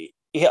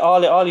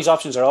 all these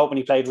options are open.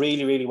 He played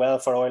really, really well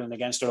for Ireland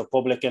against the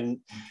Republic. And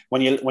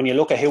when you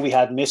look at who we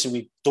had missing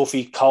with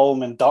Duffy,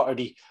 Coleman,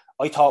 Doherty,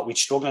 I thought we'd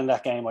struggle in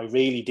that game. I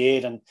really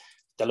did. And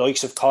the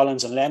likes of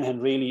Collins and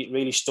Lenihan really,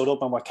 really stood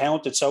up and were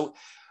counted. So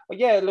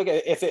yeah, look,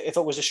 if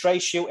it was a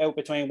straight shootout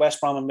between West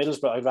Brom and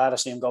Middlesbrough, I'd rather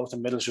see him go to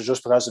Middlesbrough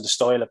just because of the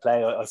style of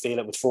play. I feel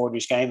it would forward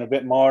his game a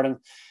bit more. And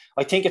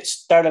I think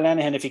it's Darragh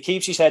Lenihan, if he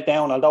keeps his head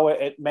down, although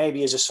it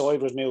maybe is a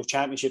sideways move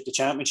Championship to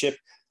Championship,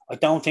 I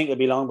don't think it'll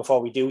be long before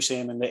we do see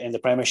him in the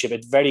Premiership.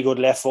 It's very good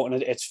left foot,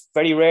 and it's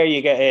very rare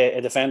you get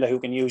a defender who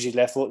can use his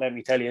left foot. Let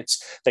me tell you,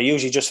 they're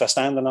usually just for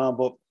standing on,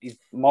 but he's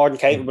more than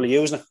capable of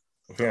using it.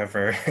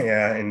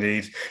 Yeah,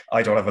 indeed.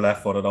 I don't have a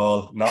left foot at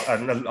all.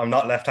 I'm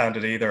not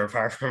left-handed either,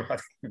 apart from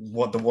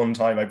the one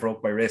time I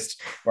broke my wrist,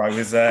 where I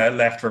was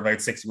left for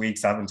about 6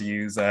 weeks having to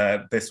use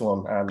this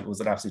one, and it was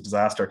an absolute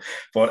disaster.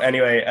 But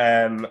anyway,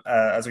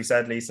 as we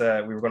said,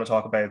 Lisa, we were going to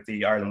talk about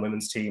the Ireland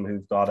women's team,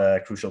 who've got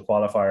a crucial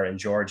qualifier in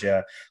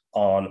Georgia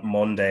on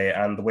Monday.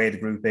 And the way the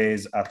group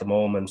is at the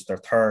moment, they're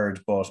third,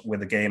 but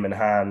with a game in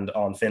hand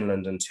on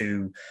Finland and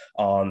 2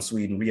 on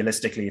Sweden.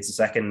 Realistically, it's the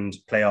second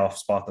playoff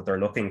spot that they're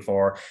looking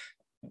for.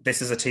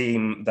 This is a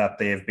team that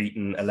they've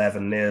beaten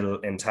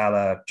 11-0 in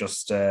Tala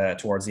just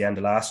towards the end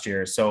of last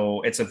year.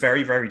 So it's a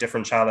very, very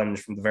different challenge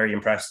from the very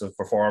impressive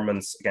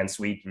performance against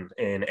Sweden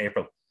in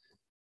April.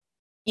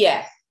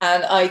 Yeah,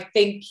 and I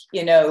think,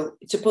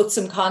 to put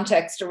some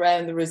context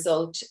around the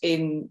result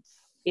in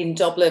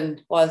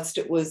Dublin, whilst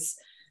it was,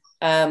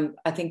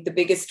 I think, the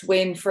biggest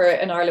win for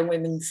an Ireland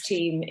women's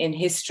team in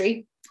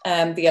history,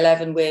 the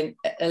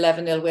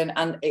 11-0 win,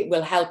 and it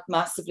will help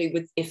massively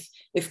with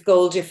if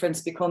goal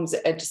difference becomes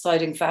a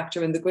deciding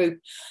factor in the group.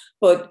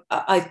 But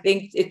I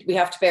think we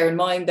have to bear in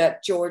mind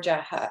that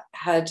Georgia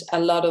had a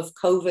lot of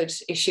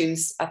COVID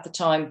issues at the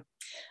time,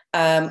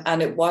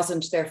 and it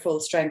wasn't their full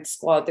strength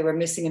squad. They were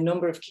missing a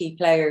number of key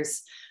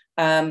players.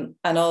 And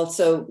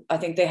also, I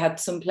think they had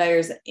some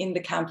players in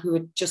the camp who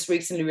had just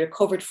recently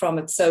recovered from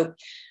it. So,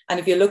 and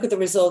if you look at the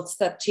results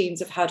that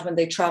teams have had when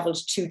they travelled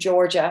to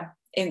Georgia,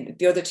 in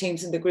the other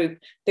teams in the group,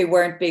 they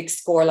weren't big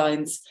score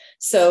lines.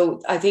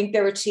 So I think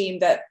they're a team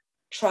that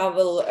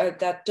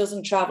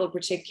doesn't travel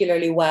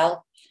particularly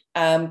well,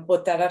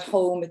 but that at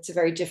home it's a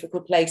very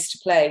difficult place to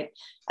play,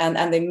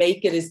 and they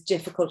make it as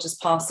difficult as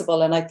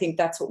possible. And I think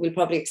that's what we'll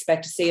probably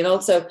expect to see. And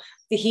also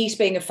the heat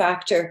being a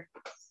factor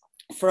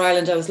for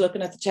Ireland. I was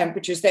looking at the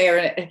temperatures there,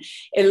 and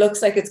it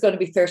looks like it's going to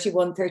be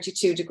 31,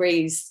 32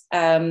 degrees.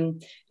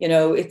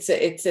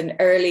 It's an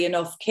early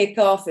enough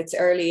kickoff. It's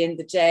early in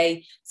the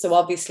day. So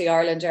obviously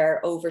Ireland are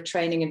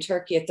overtraining in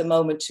Turkey at the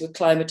moment to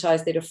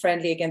acclimatise. They had a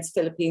friendly against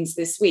Philippines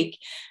this week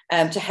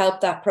to help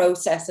that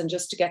process and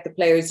just to get the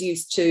players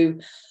used to.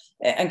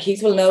 And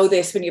Keith will know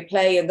this, when you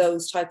play in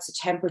those types of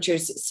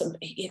temperatures,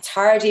 it's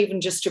hard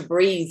even just to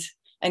breathe.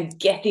 and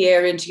get the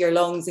air into your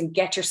lungs and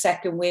get your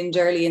second wind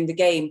early in the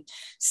game.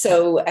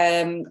 So,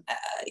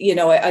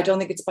 I don't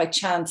think it's by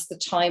chance, the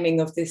timing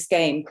of this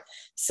game.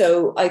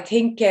 So I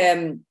think,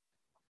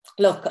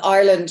 look,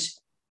 Ireland,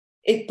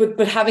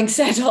 but having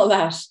said all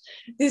that,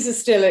 this is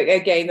still a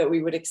game that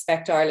we would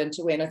expect Ireland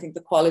to win. I think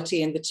the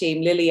quality in the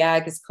team. Lily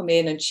Agg has come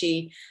in and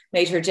she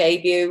made her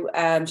debut.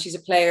 She's a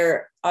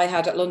player I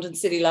had at London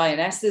City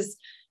Lionesses.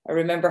 I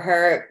remember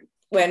her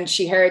when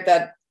she heard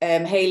that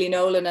Hayley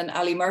Nolan and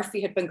Ali Murphy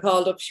had been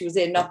called up. She was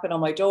in knocking on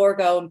my door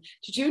going,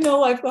 "Did you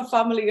know I've got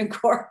family in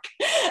Cork?"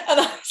 And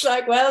I was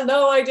like, well,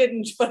 no, I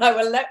didn't, but I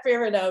will let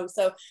Vera know.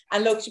 So,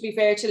 and look, to be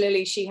fair to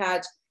Lily, she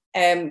had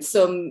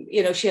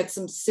she had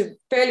some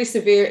fairly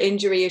severe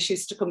injury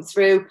issues to come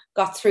through,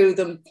 got through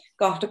them,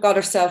 got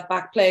herself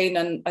back playing.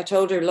 And I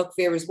told her, look,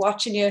 Vera's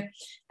watching you.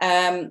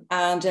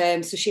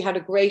 So she had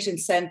a great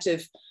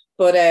incentive.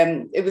 But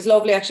it was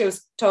lovely. Actually, I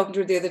was talking to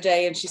her the other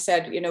day and she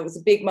said, it was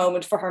a big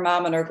moment for her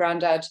mum and her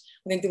granddad.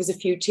 I think there was a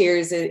few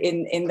tears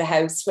in the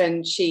house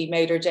when she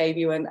made her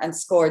debut and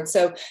scored.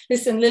 So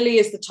listen, Lily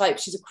is the type,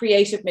 she's a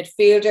creative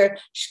midfielder.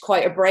 She's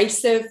quite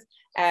abrasive.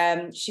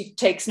 She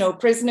takes no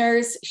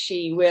prisoners.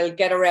 She will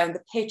get around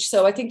the pitch.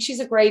 So I think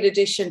she's a great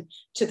addition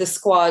to the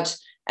squad.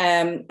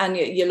 And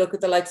you look at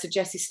the likes of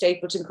Jessie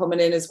Stapleton coming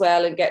in as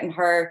well and getting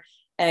her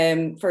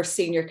first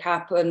senior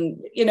cap, and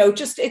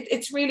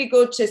it's really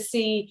good to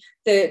see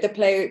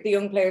the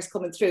young players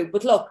coming through.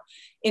 But look,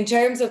 in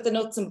terms of the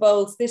nuts and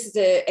bolts, this is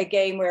a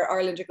game where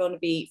Ireland are going to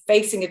be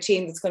facing a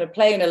team that's going to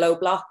play in a low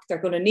block.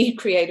 They're going to need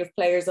creative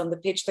players on the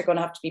pitch. They're going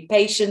to have to be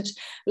patient,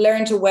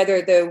 learn to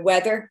weather the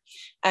weather,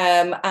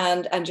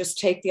 and just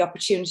take the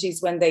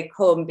opportunities when they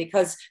come,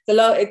 because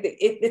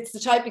it's the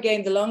type of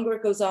game, the longer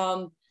it goes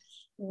on,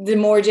 the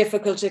more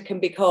difficult it can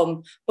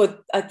become.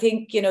 But I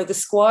think, the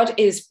squad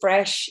is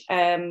fresh.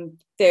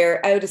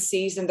 They're out of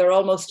season. They're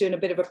almost doing a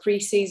bit of a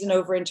pre-season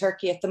over in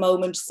Turkey at the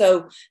moment.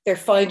 So they're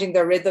finding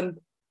their rhythm.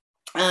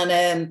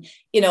 And,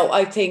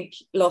 I think,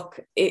 look,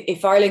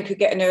 if Ireland could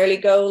get an early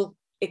goal,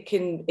 it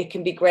can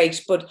be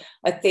great. But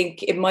I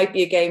think it might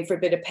be a game for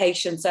a bit of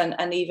patience,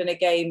 and even a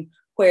game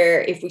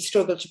where if we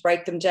struggle to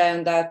break them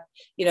down, that,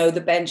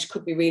 the bench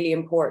could be really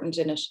important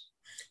in it.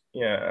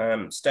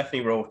 Yeah,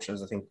 Stephanie Roach,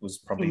 as I think, was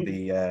probably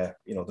the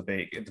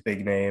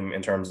big name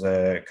in terms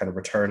of kind of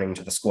returning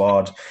to the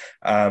squad.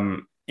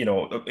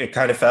 It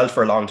kind of felt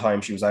for a long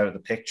time she was out of the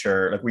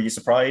picture. Like, were you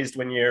surprised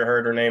when you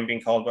heard her name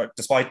being called,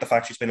 despite the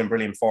fact she's been in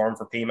brilliant form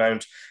for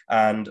Peamount?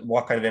 And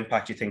what kind of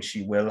impact do you think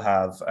she will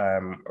have,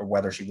 or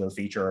whether she will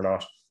feature or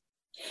not?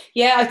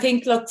 Yeah, I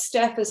think, look,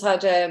 Steph has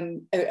had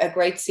a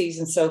great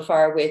season so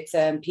far with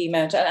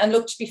Peamount. And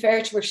look, to be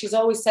fair to her, she's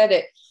always said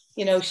it.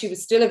 She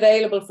was still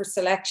available for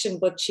selection,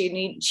 but she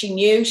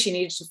knew she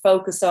needed to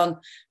focus on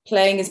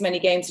playing as many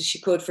games as she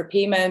could for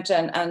Peamount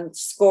and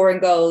scoring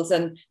goals.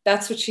 And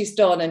that's what she's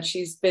done. And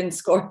she's been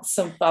scoring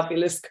some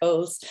fabulous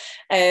goals.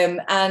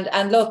 And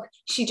look,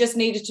 she just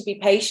needed to be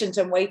patient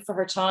and wait for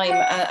her time.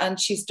 And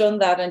she's done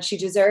that, and she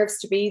deserves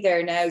to be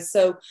there now.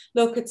 So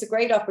look, it's a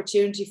great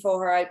opportunity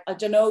for her. I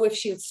don't know if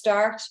she'll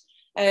start.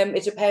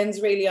 It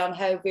depends really on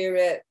how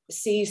Vera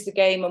sees the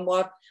game and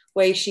what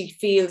way she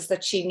feels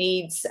that she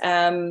needs,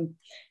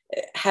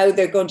 how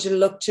they're going to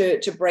look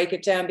to break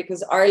it down,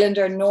 because Ireland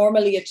are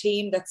normally a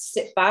team that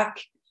sit back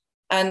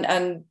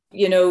and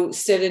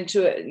sit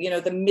into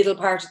the middle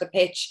part of the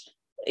pitch,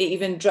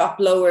 even drop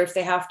lower if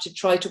they have to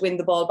try to win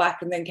the ball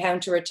back and then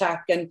counter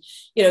attack. And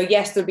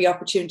yes, there'll be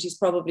opportunities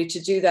probably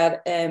to do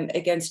that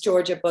against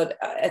Georgia, but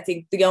I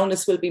think the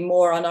onus will be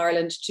more on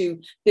Ireland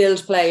to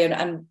build play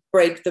and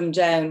break them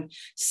down.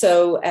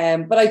 So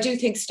but I do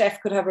think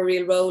Steph could have a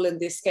real role in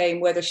this game,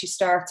 whether she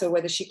starts or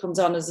whether she comes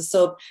on as a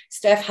sub.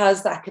 Steph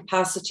has that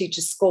capacity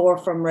to score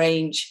from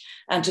range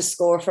and to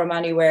score from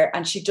anywhere,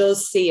 and she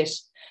does see it.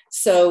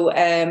 So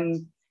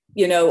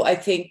I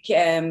think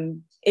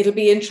it'll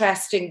be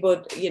interesting,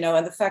 but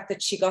and the fact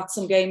that she got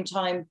some game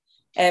time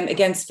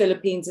against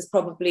Philippines is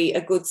probably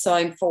a good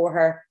sign for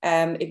her.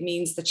 It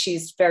means that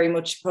she's very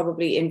much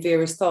probably in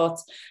Vera's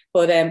thoughts.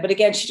 But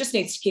again, she just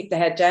needs to keep the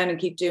head down and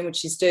keep doing what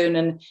she's doing.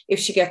 And if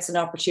she gets an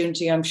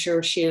opportunity, I'm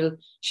sure she'll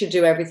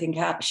do everything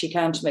she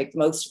can to make the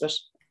most of it.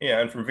 Yeah,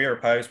 and from Vera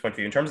Pauw's point of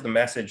view, in terms of the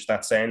message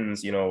that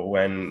sends,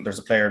 when there's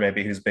a player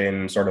maybe who's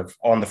been sort of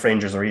on the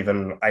fringes or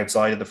even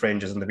outside of the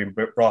fringes and they've been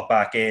brought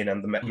back in,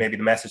 and maybe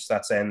the message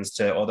that sends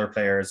to other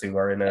players who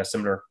are in a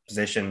similar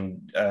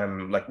position,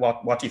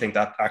 what do you think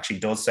that actually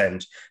does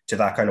send to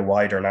that kind of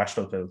wider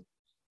national pool?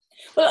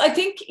 Well, I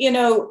think,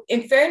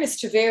 in fairness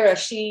to Vera,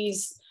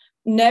 she's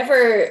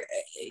never,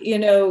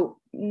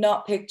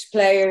 not picked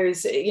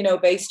players,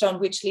 based on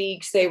which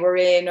leagues they were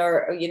in,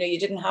 or, you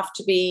didn't have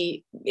to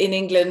be in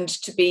England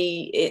to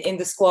be in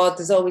the squad.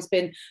 There's always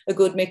been a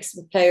good mix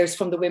of players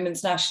from the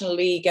Women's National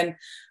League. And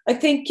I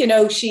think,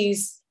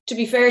 she's, to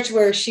be fair to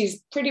her,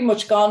 she's pretty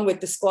much gone with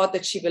the squad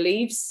that she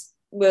believes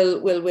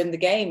will win the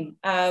game.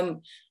 And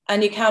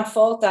you can't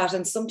fault that.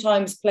 And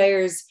sometimes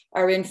players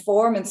are in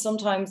form and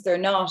sometimes they're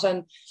not.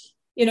 And,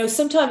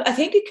 sometimes I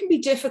think it can be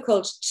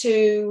difficult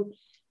to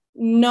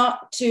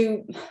not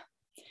to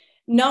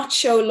not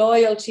show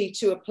loyalty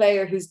to a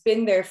player who's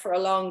been there for a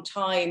long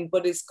time,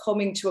 but is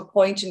coming to a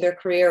point in their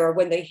career, or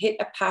when they hit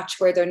a patch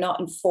where they're not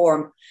in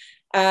form.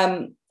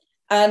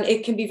 And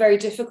it can be very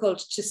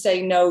difficult to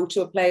say no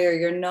to a player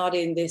you're not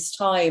in this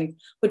time.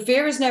 But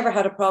Vera's never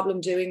had a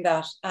problem doing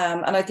that.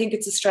 And I think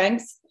it's a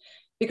strength,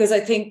 because I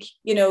think,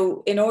 you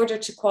know, in order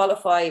to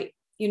qualify,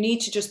 you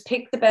need to just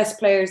pick the best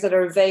players that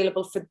are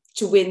available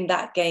to win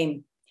that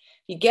game.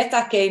 You get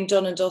that game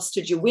done and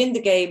dusted, you win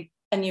the game,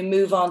 and you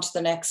move on to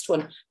the next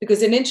one.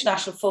 Because in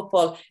international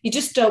football, you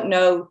just don't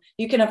know.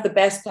 You can have the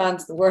best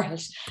plans in the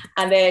world,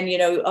 and then, you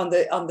know, on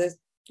the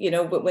you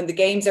know, but when the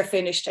games are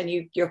finished and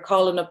you're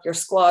calling up your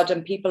squad,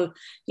 and people,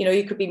 you know,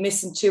 you could be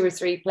missing 2 or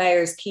 3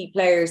 players, key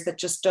players that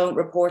just don't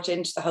report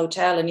into the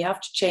hotel, and you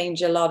have to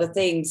change a lot of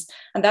things.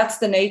 And that's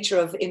the nature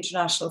of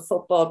international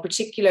football,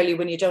 particularly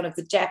when you don't have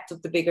the depth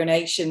of the bigger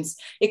nations.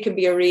 It can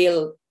be a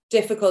real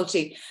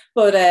difficulty.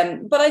 But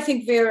I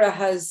think Vera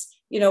has,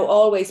 you know,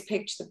 always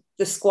picked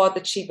the squad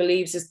that she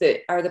believes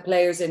are the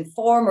players in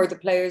form, or the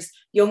players,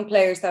 young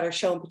players that are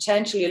showing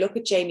potential. You look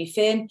at Jamie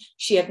Finn.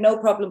 She had no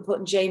problem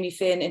putting Jamie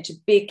Finn into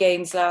big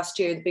games last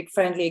year, the big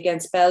friendly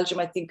against Belgium,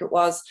 I think it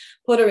was,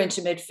 put her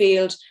into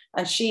midfield.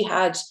 And she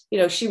had, you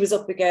know, she was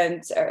up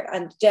against,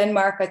 and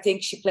Denmark, I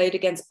think she played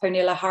against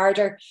Pernille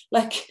Harder.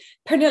 Like,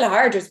 Pernille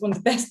Harder is one of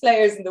the best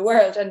players in the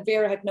world, and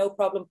Vera had no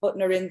problem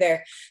putting her in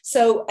there.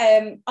 So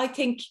I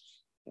think,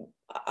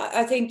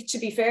 to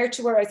be fair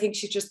to her, I think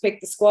she just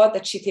picked the squad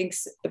that she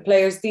thinks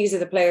these are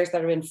the players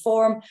that are in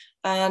form.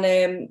 And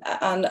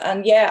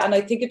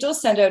I think it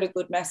does send out a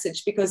good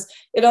message, because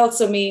it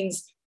also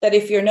means that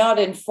if you're not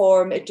in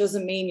form, it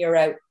doesn't mean you're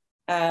out.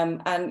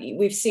 And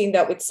we've seen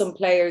that with some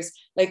players,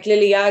 like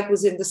Lily Agg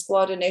was in the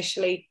squad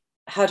initially,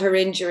 had her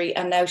injury,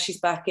 and now she's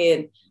back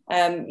in.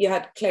 You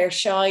had Claire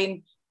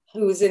Shine,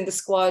 who was in the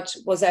squad,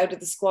 was out of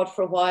the squad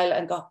for a while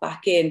and got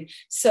back in.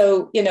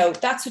 So, you know,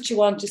 that's what you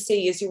want to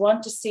see, is you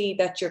want to see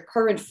that your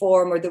current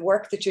form, or the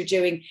work that you're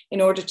doing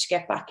in order to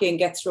get back in,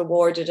 gets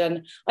rewarded.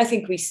 And I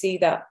think we see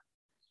that.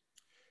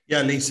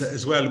 Yeah, Lisa,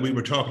 as well, we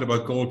were talking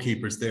about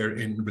goalkeepers there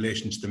in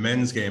relation to the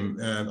men's game.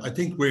 I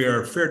think we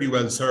are fairly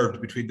well served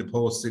between the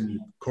posts in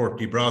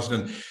Courtney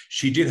Brosnan.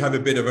 She did have a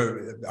bit of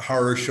a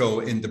horror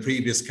show in the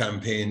previous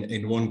campaign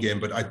in one game,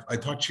 but I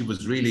thought she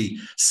was really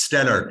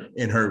stellar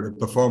in her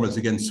performance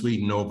against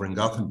Sweden over in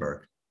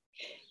Gothenburg.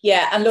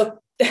 Yeah, and look,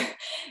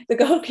 the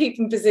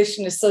goalkeeping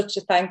position is such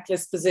a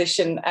thankless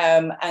position.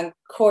 And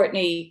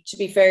Courtney, to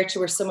be fair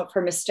to her, some of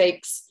her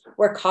mistakes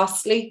were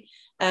costly.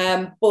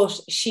 But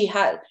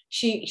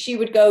she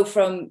would go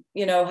from,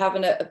 you know,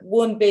 having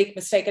one big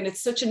mistake, and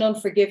it's such an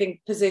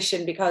unforgiving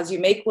position, because you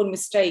make one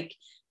mistake,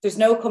 there's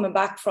no coming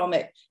back from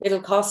it.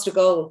 It'll cost a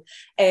goal.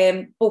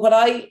 But what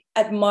I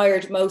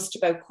admired most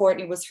about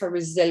Courtney was her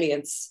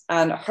resilience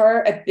and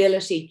her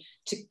ability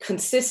to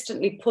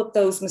consistently put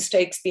those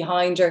mistakes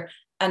behind her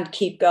and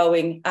keep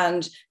going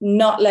and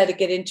not let it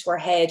get into her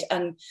head.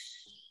 And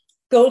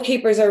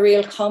goalkeepers are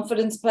real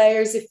confidence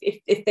players.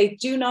 If they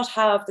do not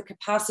have the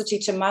capacity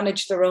to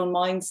manage their own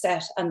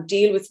mindset and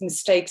deal with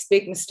mistakes,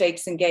 big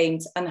mistakes in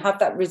games, and have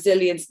that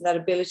resilience and that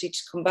ability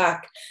to come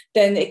back,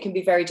 then it can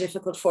be very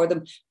difficult for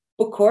them.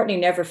 But Courtney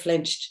never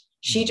flinched.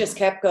 She just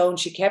kept going.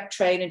 She kept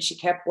training. She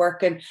kept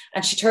working,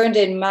 and she turned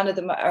in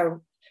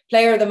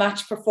player of the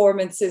match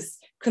performances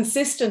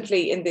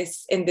consistently in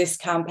this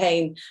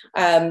campaign.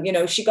 You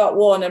know, she got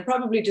one and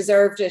probably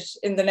deserved it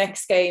in the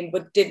next game,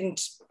 but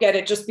didn't get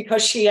it just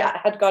because she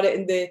had got it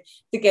in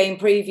the game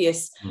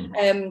previous.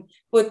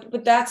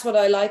 But that's what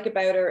I like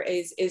about her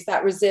is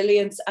that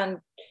resilience. And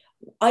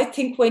I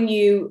think when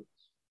you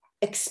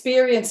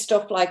experience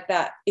stuff like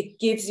that, it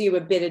gives you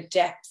a bit of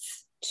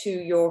depth to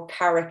your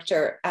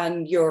character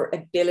and your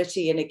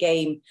ability in a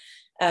game.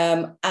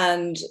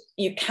 And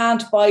you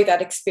can't buy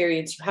that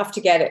experience. You have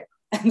to get it.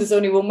 And there's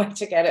only one way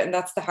to get it, and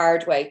that's the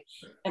hard way.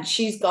 And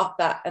she's got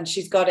that, and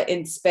she's got it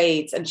in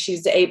spades, and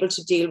she's able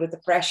to deal with the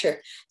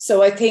pressure.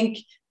 So I think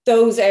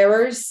those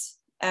errors,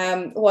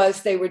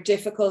 whilst they were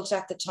difficult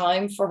at the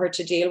time for her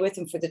to deal with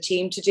and for the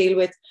team to deal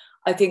with,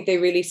 I think they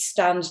really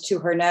stand to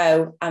her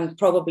now, and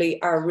probably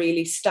are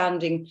really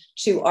standing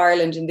to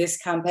Ireland in this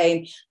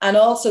campaign. And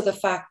also the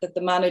fact that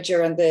the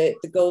manager and the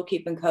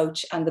goalkeeping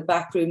coach and the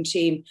backroom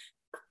team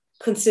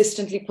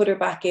consistently put her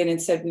back in and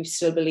said, we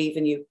still believe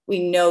in you.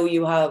 We know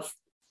you have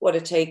what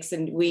it takes,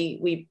 and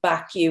we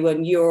back you,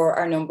 and you're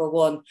our number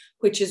one,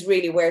 which is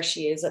really where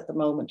she is at the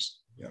moment.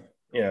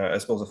 Yeah, I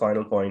suppose a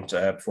final point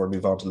before we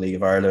move on to League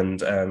of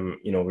Ireland,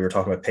 you know, we were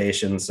talking about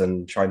patience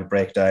and trying to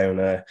break down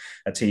a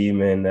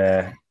team in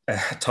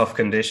tough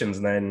conditions,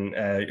 and then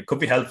it could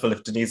be helpful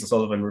if Denise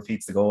O'Sullivan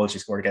repeats the goal she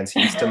scored against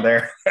Houston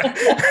there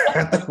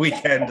at the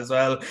weekend as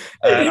well.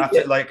 I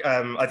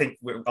think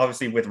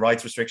obviously with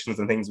rights restrictions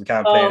and things, we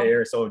can't play it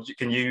here. So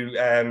can you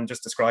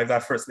just describe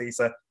that for us,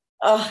 Lisa?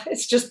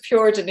 It's just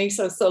pure Denise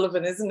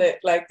O'Sullivan, isn't it?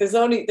 Like there's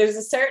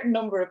a certain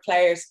number of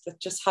players that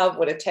just have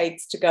what it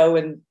takes to go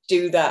and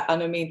do that.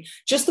 And I mean,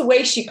 just the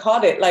way she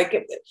caught it,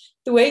 like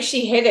the way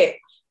she hit it,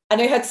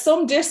 and I had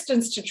some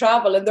distance to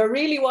travel, and there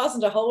really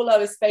wasn't a whole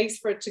lot of space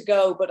for it to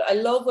go. But I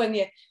love when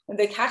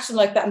they catch them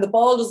like that, and the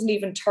ball doesn't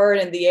even turn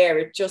in the air;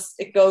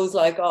 it goes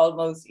like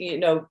almost,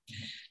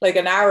 like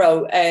an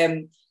arrow.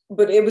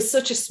 But it was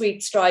such a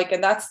sweet strike,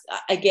 and that's,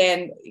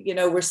 again,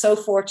 we're so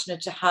fortunate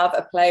to have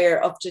a player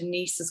of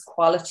Denise's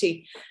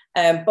quality,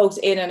 both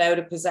in and out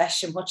of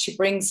possession. What she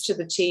brings to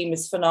the team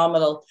is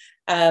phenomenal.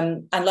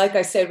 And like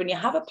I said, when you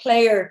have a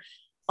player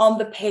on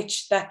the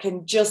pitch that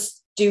can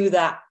just do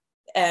that,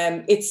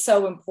 it's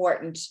so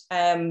important.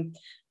 And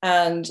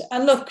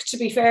look, to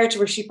be fair to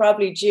her, she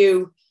probably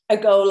due a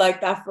goal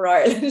like that for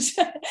Ireland.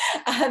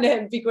 And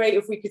it'd be great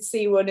if we could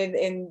see one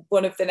in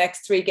one of the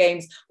next 3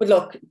 games. But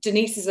look,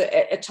 Denise is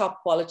a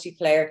top quality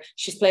player.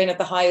 She's playing at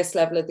the highest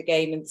level of the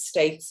game in the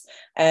States.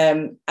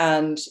 And,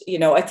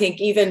 I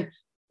think even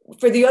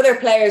for the other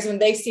players, when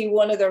they see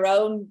one of their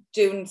own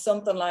doing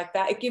something like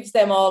that, it gives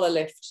them all a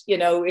lift.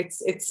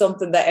 It's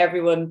something that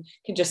everyone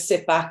can just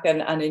sit back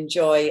and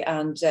enjoy.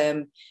 And,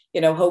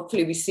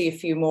 hopefully we see a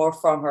few more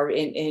from her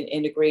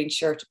in a green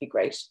shirt. It'd be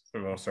great.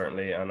 Most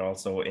certainly. And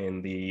also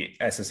in the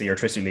SSE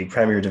Electricity League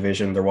Premier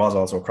Division, there was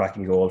also a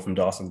cracking goal from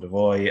Dawson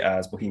Devoy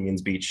as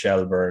Bohemians beat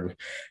Shelburne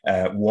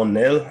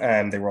 1-0.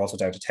 And they were also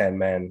down to 10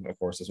 men, of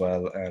course, as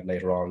well,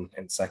 later on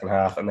in the second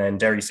half. And then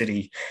Derry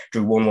City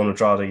drew 1-1 with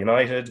Drogheda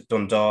United.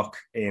 Dundalk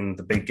in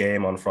the big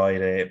game on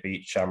Friday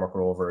beat Shamrock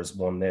Rovers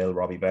 1-0.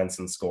 Robbie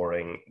Benson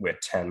scoring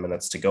with 10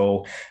 minutes to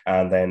go.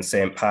 And then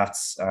St.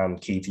 Pat's, and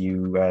Keith,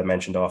 you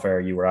mentioned off air,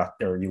 you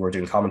were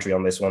doing commentary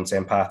on this one.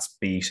 St. Pat's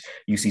beat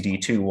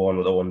UCD 2-1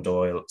 with Owen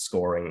Doyle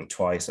scoring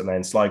twice. And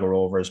then Sligo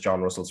Rovers,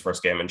 John Russell's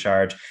first game in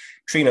charge,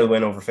 3-0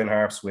 win over Finn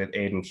Harps with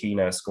Aidan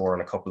Keena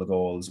scoring a couple of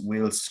goals.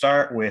 We'll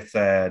start with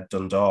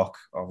Dundalk.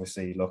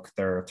 Obviously, look,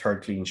 their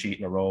 3rd clean sheet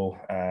in a row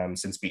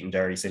since beating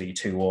Derry City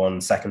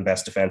 2-1, second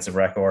best defensive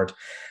record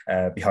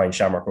behind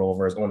Shamrock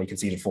Rovers, only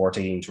conceded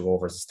 14 to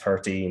Rovers'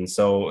 13.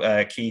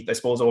 So, Keith, I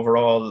suppose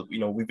overall,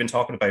 we've been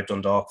talking about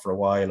Dundalk for a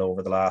while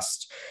over the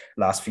last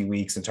few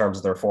weeks in terms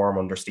of their form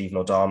under Stephen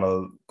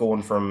O'Donnell,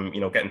 going from,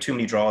 getting too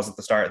many draws at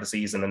the start of the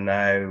season and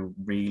now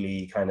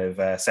really kind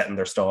of setting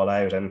their stall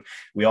out. And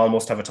we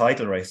almost have a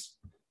title race.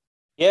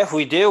 Yeah,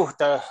 we do.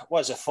 There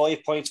was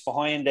 5 points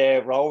behind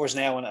Rovers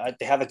now, and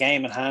they have a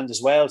game in hand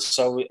as well.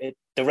 So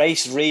the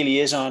race really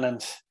is on.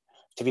 And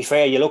to be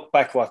fair, you look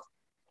back a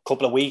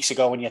couple of weeks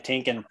ago and you're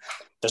thinking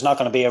there's not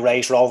going to be a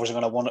race. Rovers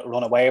are going to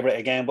run away with it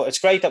again. But it's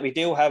great that we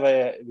do have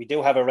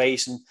a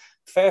race. And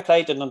fair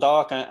play to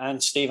Dundalk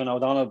and Stephen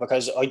O'Donnell,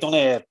 because I done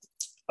a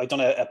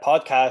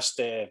podcast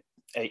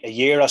a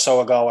year or so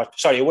ago.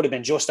 Sorry, it would have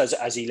been just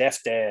as he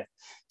left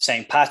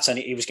St. Pat's, and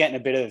he was getting a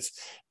bit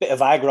of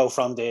aggro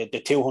from the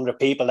 200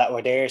 people that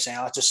were there, saying,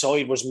 it's a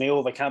sideways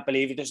move. I can't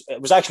believe it.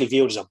 It was actually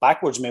viewed as a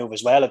backwards move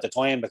as well at the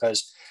time,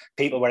 because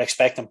people were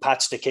expecting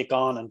Pats to kick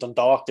on and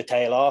Dundalk to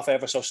tail off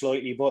ever so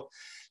slightly. But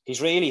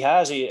he's really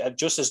has.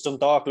 Just as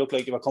Dundalk looked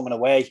like they were coming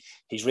away,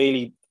 he's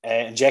really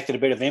injected a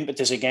bit of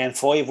impetus again.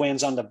 5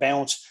 wins on the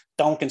bounce,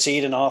 don't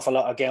concede an awful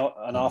lot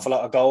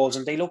of goals,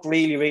 and they look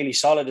really, really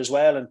solid as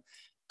well. And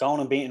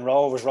going and beating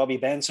Rovers, Robbie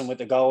Benson with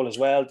the goal as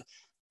well.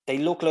 They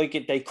look like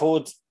they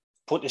could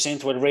put this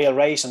into a real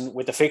race, and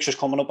with the fixtures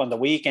coming up on the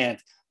weekend,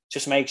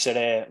 just makes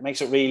it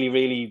really,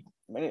 really,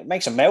 it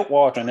makes it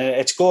mouth-watering.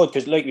 It's good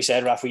because, like we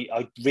said, Raf,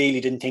 I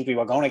really didn't think we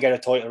were going to get a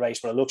title race,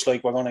 but it looks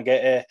like we're going to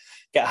get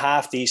a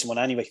half-decent one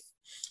anyway.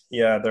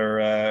 Yeah,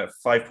 they're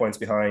 5 points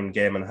behind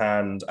game in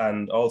hand,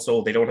 and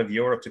also they don't have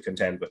Europe to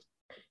contend with.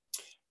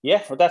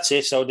 Yeah, well, that's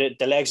it. So the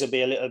legs will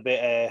be a little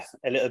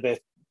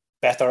bit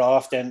better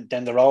off than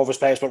the Rovers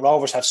players, but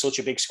Rovers have such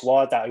a big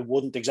squad that I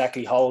wouldn't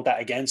exactly hold that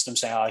against them,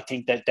 saying I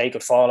think that they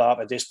could fall off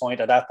at this point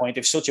or that point.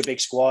 They've such a big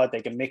squad,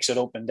 they can mix it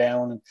up and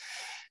down. And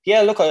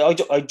yeah, look,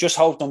 I just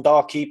hope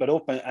Dundalk keep it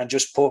up and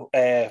just put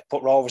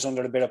Rovers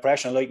under a bit of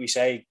pressure. And like we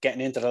say,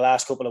 getting into the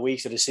last couple of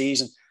weeks of the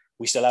season,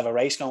 we still have a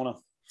race going on.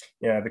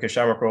 Yeah, because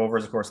Shamrock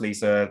Rovers, of course,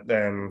 Lisa,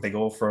 they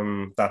go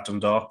from that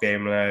Dundalk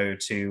game now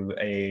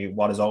to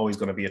what is always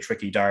going to be a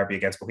tricky derby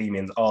against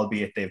Bohemians,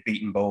 albeit they've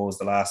beaten Bohs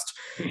the last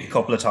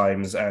couple of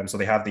times, so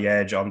they have the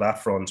edge on that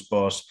front.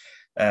 But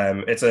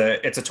it's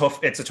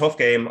a tough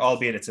game,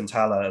 albeit it's in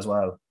Tala as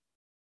well.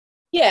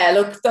 Yeah,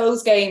 look,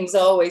 those games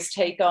always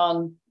take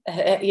on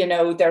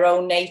their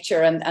own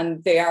nature,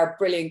 and they are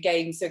brilliant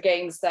games. They're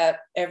games that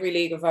every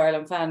League of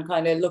Ireland fan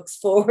kind of looks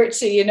forward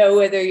to,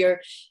 whether you're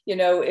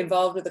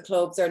involved with the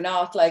clubs or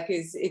not. Like,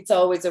 it's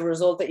always a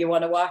result that you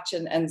want to watch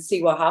and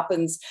see what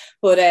happens.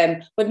 But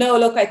no,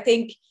 look, I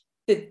think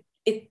that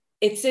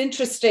it's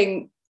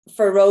interesting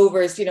for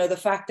Rovers, the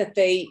fact that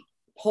they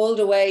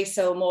pulled away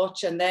so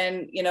much, and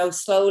then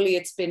slowly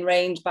it's been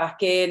reined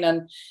back in,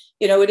 and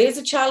it is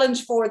a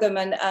challenge for them,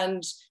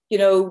 and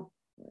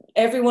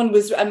everyone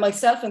was, and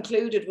myself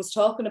included, was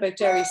talking about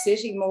Derry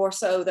City more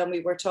so than we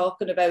were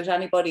talking about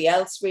anybody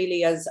else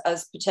really as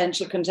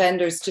potential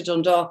contenders to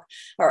Dundalk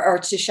or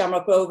to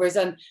Shamrock Rovers.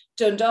 And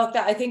Dundalk,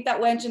 I think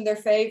that went in their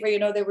favour. You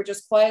know, they were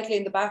just quietly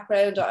in the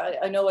background.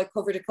 I know I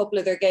covered a couple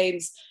of their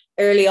games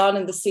early on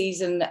in the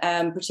season,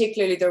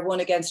 particularly their one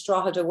against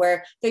Drogheda,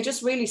 where they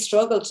just really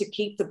struggled to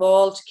keep the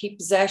ball, to keep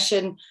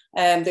possession.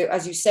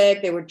 As you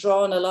said, they were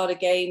drawing a lot of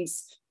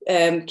games,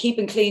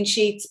 keeping clean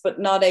sheets, but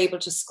not able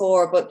to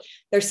score. But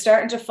they're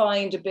starting to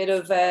find a bit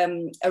of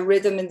a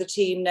rhythm in the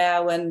team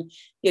now. And,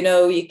 you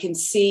know, you can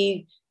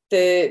see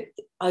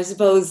I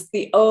suppose,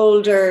 the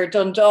older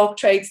Dundalk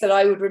traits that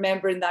I would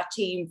remember in that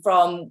team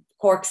from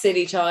Cork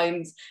City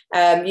times.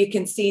 You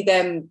can see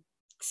them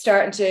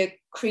starting to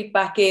creep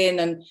back in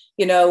and,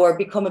 you know, or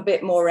become a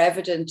bit more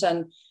evident.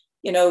 And,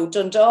 you know,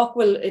 Dundalk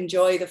will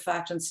enjoy the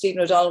fact, and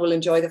Stephen O'Donnell will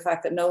enjoy the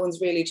fact, that no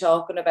one's really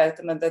talking about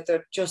them and that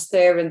they're just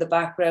there in the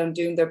background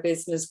doing their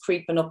business,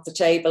 creeping up the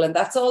table. And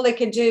that's all they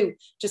can do,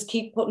 just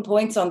keep putting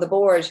points on the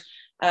board.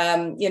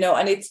 You know,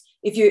 and it's,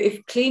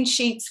 if clean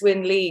sheets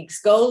win leagues,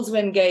 goals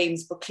win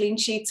games, but clean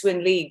sheets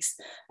win leagues.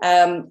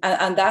 And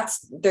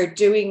that's, they're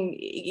doing,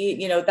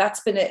 you know, that's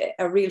been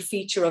a real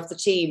feature of the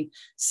team.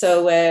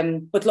 So,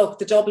 but look,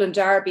 the Dublin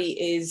Derby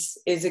is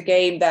a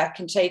game that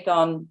can take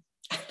on,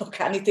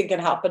 look, anything can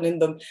happen in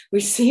them.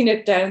 We've seen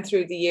it down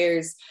through the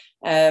years.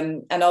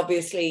 And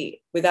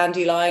obviously with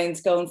Andy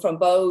Lyons going from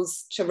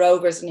Bows to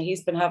Rovers, and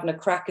he's been having a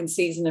cracking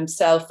season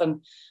himself.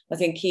 And I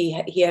think he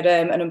had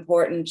an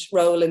important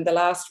role in the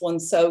last one.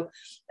 So,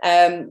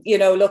 you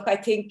know, look, I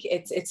think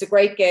it's a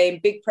great game,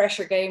 big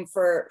pressure game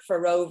for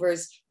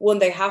Rovers, one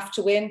they have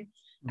to win.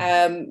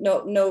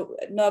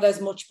 Not as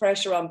much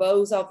pressure on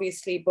Bows,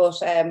 obviously, but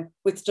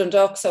with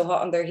Dundalk so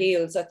hot on their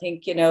heels, I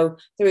think, you know,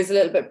 there is a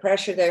little bit of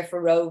pressure there for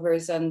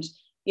Rovers, and,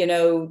 you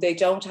know, they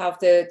don't have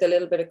the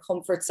little bit of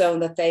comfort zone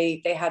that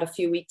they had a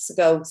few weeks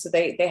ago, so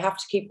they have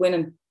to keep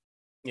winning.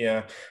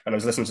 Yeah, and I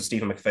was listening to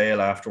Stephen McPhail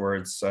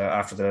afterwards,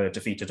 after the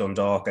defeat to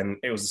Dundalk, and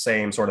it was the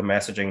same sort of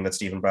messaging that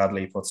Stephen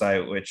Bradley puts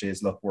out, which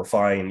is, look, we're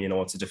fine, you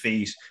know, it's a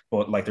defeat,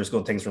 but like there's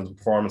good things from the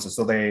performances.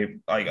 So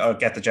I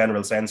get the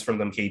general sense from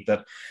them, Keith,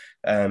 that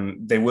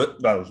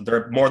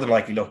they're more than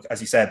likely, look,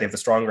 as you said, they have the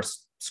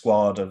strongest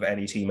squad of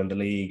any team in the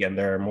league, and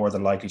they're more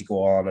than likely to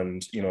go on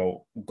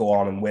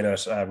and win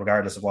it,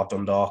 regardless of what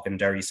Dundalk and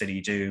Derry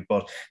City do.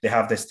 But they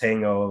have this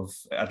thing of,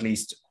 at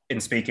least in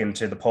speaking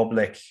to the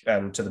public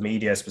and to the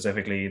media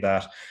specifically,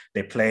 that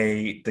they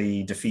play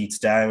the defeats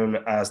down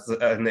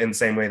in the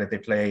same way that they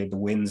play the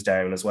wins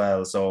down as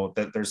well. So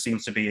that there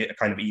seems to be a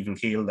kind of even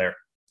keel there.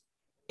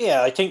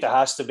 Yeah, I think there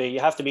has to be.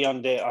 You have to be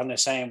on the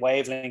same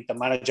wavelength, the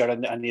manager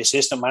and the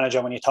assistant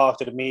manager, when you talk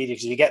to the media,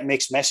 because you get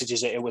mixed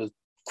messages, it will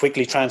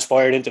quickly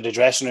transpire into the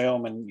dressing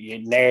room and your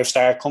nerves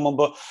start coming.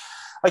 But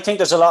I think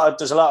there's a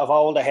lot of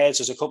older heads.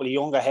 There's a couple of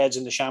younger heads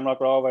in the Shamrock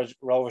Rovers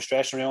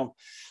dressing room.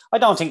 I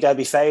don't think they'll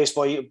be faced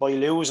by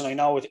losing. I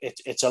know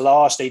it's a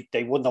loss. They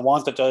wouldn't have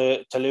wanted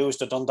to lose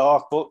to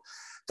Dundalk, but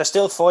they're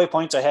still 5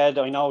 points ahead.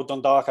 I know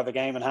Dundalk have a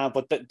game in hand,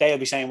 but they'll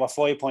be saying we're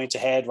 5 points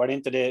ahead. We're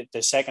into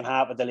the second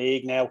half of the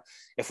league now.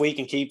 If we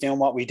can keep doing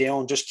what we're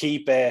doing, just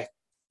keep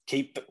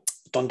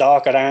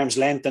Dundalk at arm's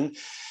length. And,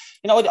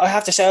 you know, I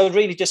have to say I was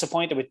really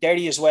disappointed with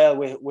Derry as well,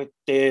 with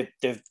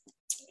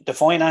the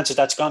finances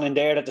that's gone in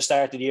there at the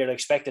start of the year. I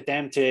expected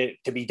them to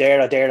be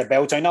there or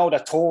thereabouts. I know they're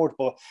third,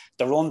 but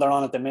the run they're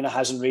on at the minute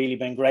hasn't really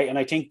been great. And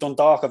I think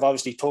Dundalk have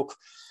obviously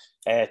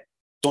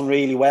done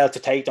really well to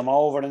take them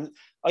over. And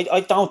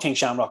I don't think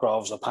Shamrock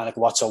Rovers will panic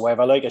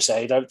whatsoever. Like I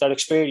say, they're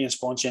experienced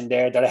bunch in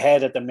there. They're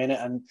ahead at the minute,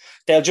 and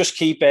they'll just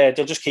keep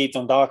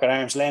Dundalk at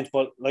arm's length.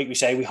 But like we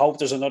say, we hope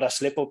there's another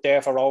slip up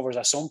there for Rovers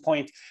at some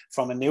point,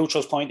 from a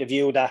neutral's point of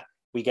view, that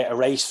we get a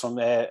race from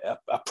a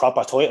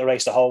proper title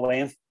race the whole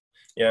way in.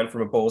 Yeah, and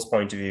from a Bows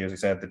point of view, as I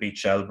said, they beat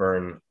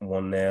Shelbourne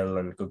 1-0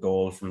 and good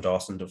goal from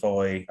Dawson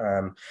Devoy.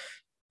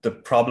 The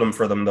problem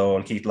for them, though,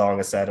 and Keith Long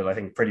has said it, I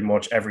think pretty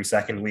much every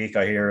second week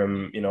I hear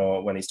him, you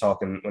know, when he's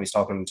talking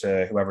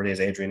to whoever it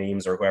is, Adrian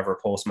Eames or whoever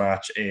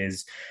post-match,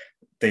 is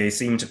they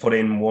seem to put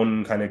in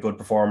one kind of good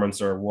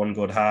performance or one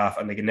good half,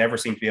 and they can never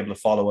seem to be able to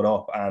follow it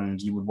up.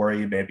 And you would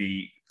worry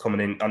maybe coming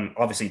in, and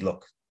obviously,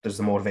 look, there's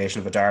the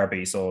motivation of a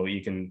derby, so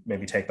you can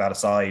maybe take that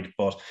aside.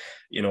 But,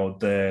 you know,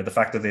 the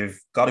fact that they've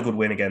got a good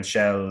win against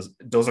Shells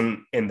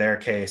doesn't, in their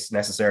case,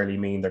 necessarily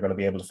mean they're going to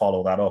be able to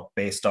follow that up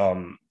based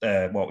on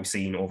what we've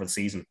seen over the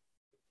season.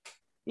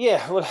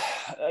 Yeah, well,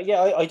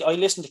 I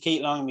listened to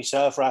Keith Long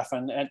myself, Raf,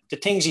 and the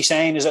things he's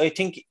saying is, I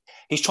think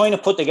he's trying to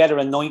put together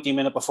a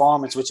 90-minute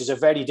performance, which is a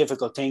very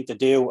difficult thing to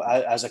do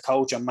as a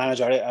coach or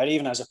manager, or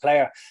even as a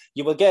player.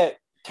 You will get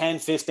 10,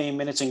 15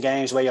 minutes in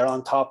games where you're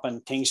on top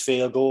and things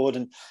feel good.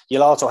 And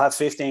you'll also have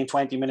 15,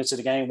 20 minutes of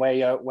the game where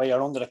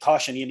you're under the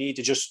caution. You need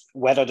to just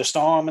weather the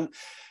storm. And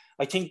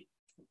I think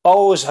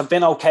Bows have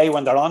been okay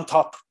when they're on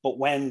top, but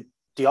when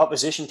the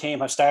opposition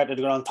team have started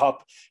to go on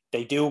top,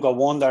 they do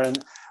go under.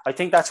 And I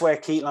think that's where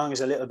Keith Long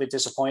is a little bit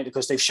disappointed,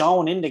 because they've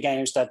shown in the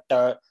games that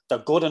they're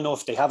good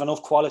enough. They have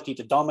enough quality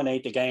to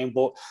dominate the game.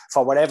 But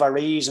for whatever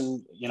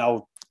reason, you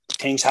know,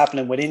 things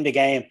happening within the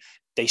game,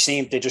 they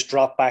just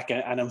drop back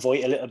and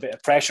invite a little bit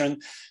of pressure.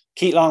 And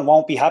Keith Long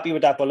won't be happy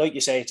with that. But like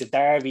you say, it's a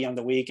derby on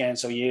the weekend,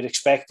 so you'd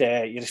expect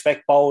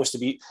Bohs to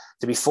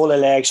be full of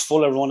legs,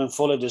 full of running,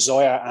 full of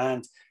desire.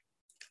 And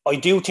I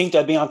do think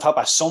they'll be on top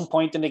at some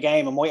point in the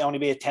game. It might only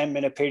be a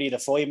 10-minute period, a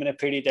 5-minute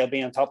period. They'll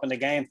be on top in the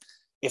game.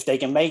 If they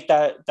can make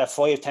that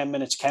 5-10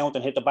 minutes count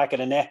and hit the back of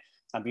the net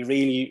and be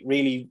really,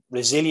 really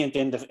resilient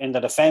in the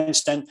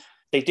defence, then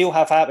they do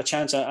have half a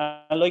chance.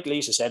 And like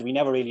Lisa said, we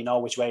never really know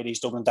which way these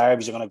Dublin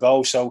derbies are going to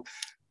go. So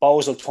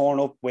Bohs will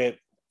turn up with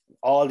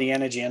all the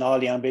energy and all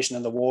the ambition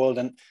in the world.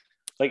 And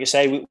like I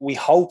say, we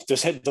hope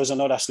there's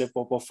another slip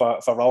up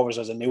for Rovers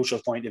as a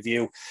neutral point of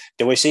view.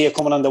 Do we see it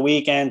coming on the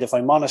weekend? If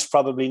I'm honest,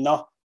 probably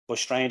not. But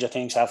stranger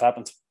things have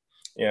happened.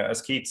 Yeah,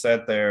 as Keith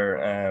said there,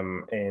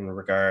 in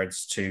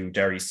regards to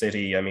Derry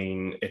City, I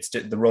mean, it's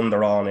the run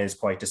they're on is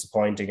quite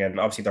disappointing. And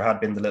obviously there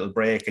had been the little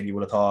break, and you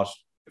would have thought,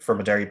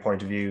 from a Derry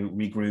point of view,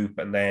 regroup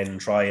and then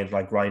try and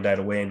like grind out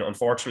a win.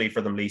 Unfortunately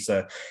for them,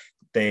 Lisa,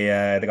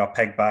 they got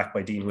pegged back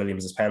by Dean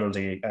Williams'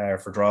 penalty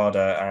for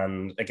Drogheda,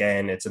 and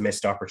again it's a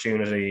missed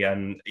opportunity,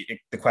 and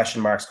the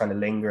question marks kind of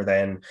linger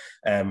then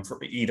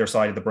for either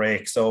side of the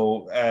break.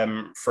 So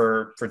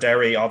for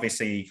Derry,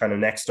 obviously kind of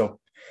next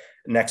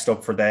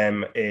up for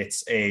them,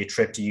 it's a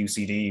trip to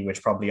UCD,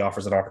 which probably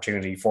offers an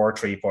opportunity for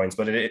 3 points,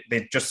 but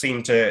they just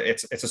seem to,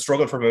 it's a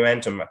struggle for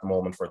momentum at the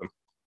moment for them.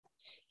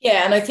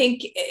 Yeah, and I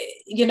think,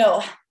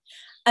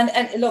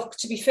 and look,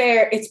 to be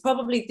fair, it's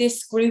probably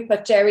this group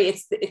at Derry,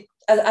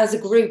 as a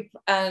group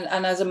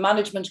and as a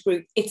management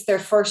group, it's their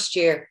first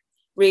year,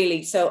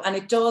 really. So, and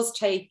it does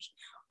take,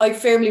 I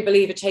firmly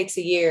believe it takes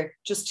a year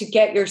just to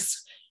get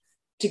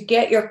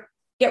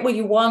what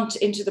you want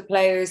into the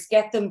players,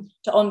 get them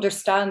to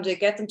understand it,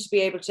 get them to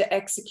be able to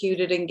execute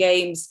it in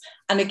games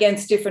and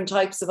against different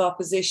types of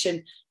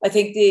opposition. I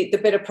think the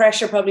bit of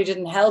pressure probably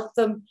didn't help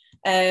them.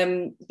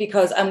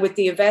 Because with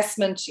the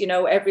investment,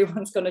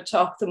 everyone's going to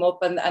talk them up,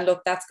 and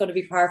look, that's going to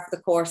be part of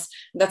the course.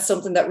 And that's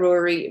something that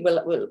Rory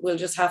will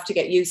just have to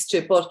get used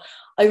to. But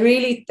I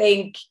really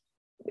think,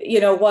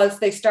 whilst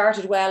they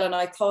started well, and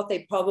I thought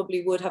they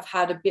probably would have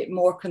had a bit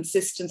more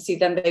consistency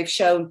than they've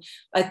shown,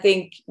 I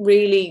think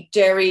really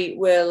Derry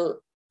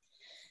will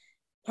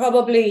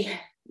probably,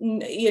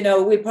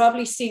 we'll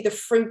probably see the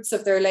fruits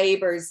of their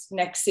labours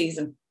next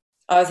season.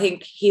 I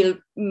think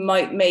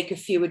might make a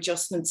few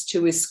adjustments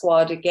to his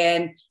squad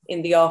again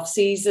in the off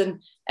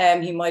season.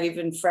 He might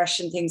even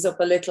freshen things up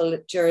a little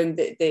during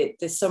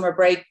the summer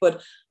break.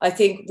 But I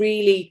think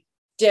really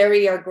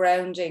Derry are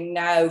grounding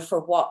now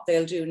for what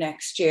they'll do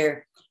next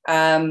year.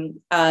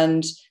 And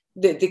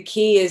the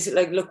key is,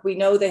 like, look, we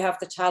know they have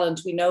the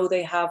talent. We know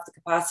they have the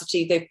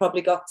capacity. They've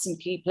probably got some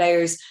key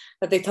players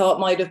that they thought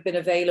might have been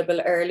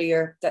available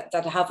earlier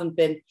that haven't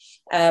been.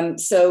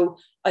 So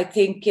I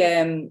think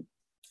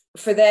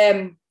for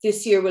them,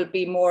 this year will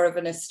be more of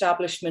an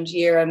establishment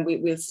year, and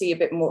we'll see a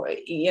bit more.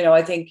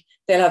 I think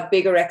they'll have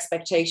bigger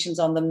expectations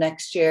on them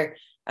next year.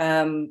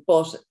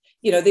 But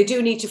they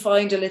do need to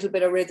find a little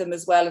bit of rhythm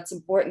as well. It's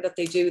important that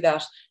they do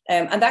that.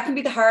 And that can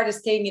be the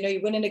hardest thing,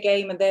 you win in a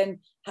game and then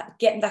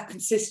getting that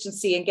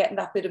consistency and getting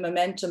that bit of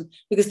momentum,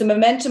 because the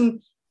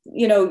momentum,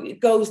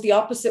 it goes the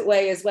opposite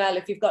way as well.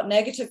 If you've got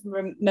negative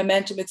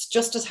momentum, it's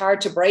just as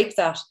hard to break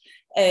that.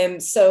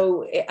 And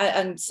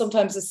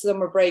sometimes the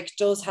summer break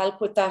does help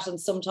with that. And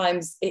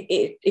sometimes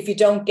if you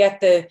don't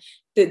get the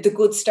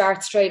good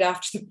start straight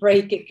after the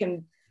break, it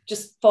can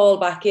just fall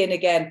back in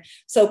again.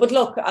 So, but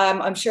look,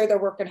 I'm sure they're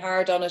working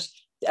hard on it.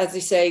 As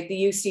you say, the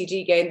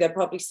UCD game, they'll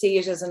probably see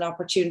it as an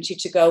opportunity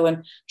to go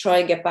and try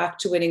and get back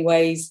to winning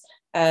ways.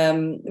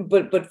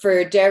 But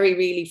for Derry,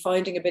 really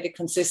finding a bit of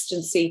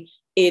consistency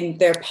in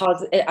their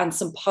and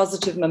some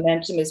positive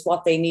momentum is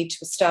what they need to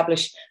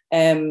establish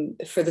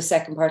for the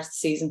second part of the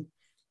season.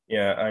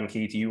 Yeah, and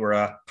Keith, you were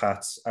at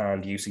Pats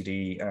and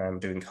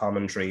UCD doing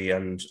commentary,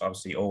 and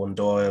obviously Owen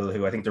Doyle,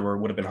 who I think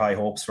would have been high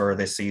hopes for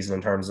this season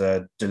in terms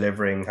of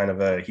delivering kind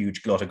of a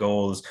huge glut of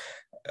goals,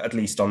 at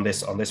least on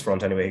this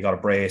front anyway. He got a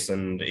brace,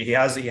 and he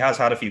has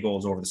had a few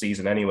goals over the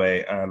season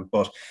anyway.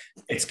 But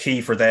it's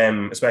key for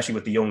them, especially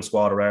with the young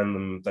squad around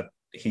them, that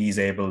he's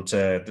able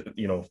to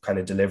kind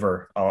of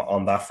deliver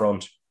on that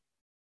front.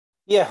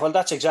 Yeah, well,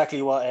 that's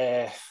exactly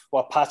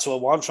what Pats will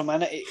want from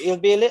him. And he'll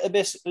be a little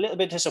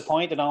bit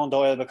disappointed on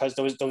Doyle, because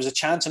there was a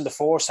chance in the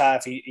first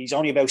half. He's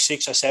only about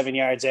 6 or 7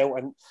 yards out,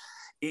 and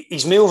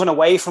he's moving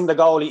away from the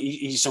goal.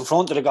 He's in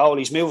front of the goal.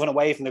 He's moving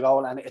away from the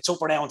goal, and it's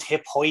up around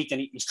hip height,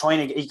 and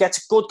he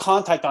gets good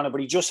contact on it,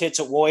 but he just hits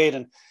it wide.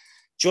 And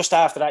just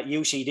after that,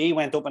 UCD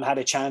went up and had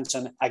a chance,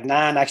 and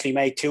Agnan actually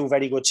made 2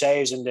 very good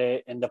saves in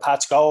the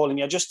Pats goal. And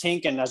you're just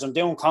thinking, as I'm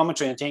doing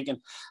commentary, and thinking,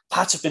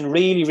 Pats have been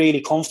really, really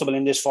comfortable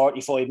in this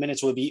 45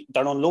 minutes.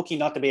 They're unlucky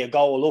not to be a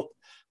goal up,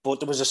 but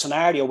there was a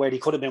scenario where they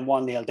could have been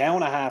 1-0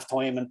 down at half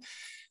time. And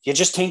you're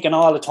just thinking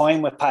all the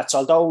time with Pats,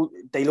 although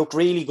they looked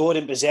really good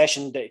in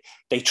possession,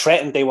 they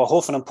threatened, they were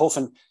huffing and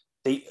puffing.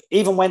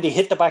 Even when they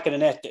hit the back of the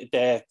net,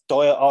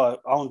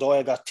 Owen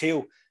Doyle got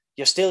 2.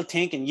 You're still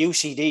thinking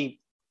UCD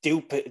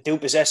do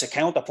possess a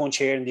counter punch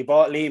here, and they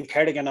brought Liam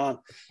Kerrigan on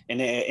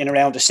in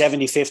around the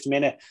 75th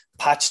minute.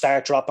 Pat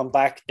start dropping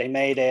back.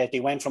 They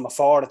went from a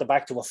 4 at the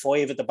back to a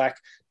 5 at the back,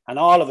 and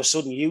all of a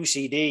sudden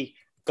UCD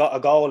got a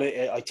goal.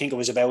 I think it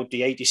was about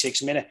the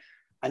 86th minute,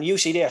 and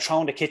UCD are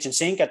throwing the kitchen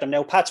sink at them.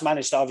 Now Pat's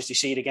managed to obviously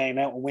see the game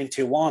out and win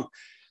 2-1,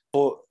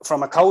 but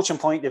from a coaching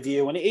point of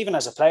view, and even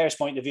as a player's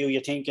point of view,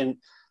 you're thinking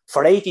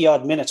for 80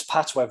 odd minutes,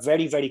 Pats were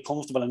very, very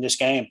comfortable in this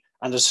game,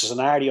 and there's a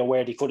scenario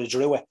where they could have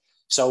drew it.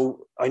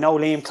 So I know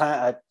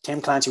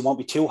Tim Clancy won't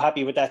be too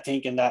happy with that,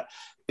 thinking that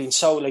being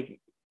so, like,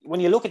 when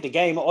you look at the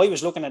game, I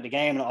was looking at the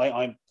game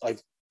and I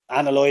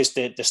analysed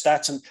the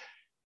stats, and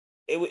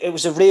it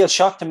was a real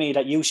shock to me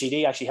that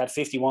UCD actually had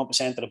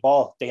 51% of the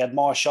ball. They had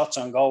more shots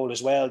on goal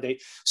as well.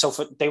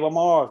 They were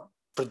more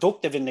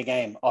productive in the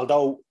game,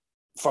 although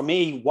for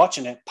me,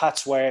 watching it,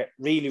 Pats were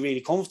really,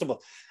 really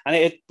comfortable.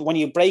 And when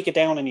you break it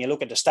down and you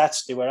look at the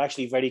stats, they were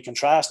actually very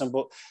contrasting.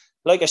 But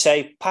like I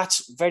say,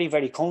 Pats very,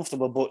 very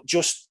comfortable, but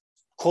just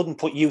couldn't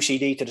put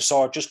UCD to the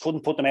sword, just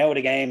couldn't put them out of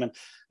the game. And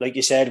like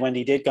you said, when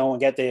they did go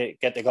and get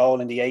the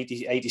goal in the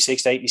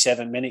 86th,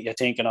 87th minute, you're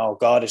thinking, oh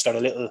God, is there a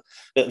little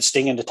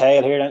sting in the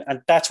tail here?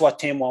 And that's what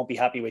Tim won't be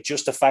happy with,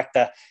 just the fact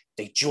that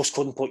they just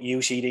couldn't put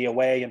UCD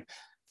away. And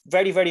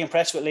very, very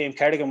impressed with Liam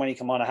Kerrigan when he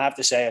came on, I have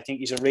to say. I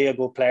think he's a real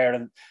good player,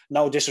 and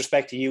no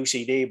disrespect to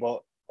UCD,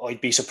 but I'd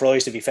be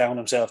surprised if he found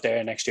himself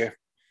there next year.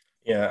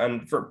 Yeah,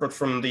 but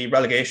from the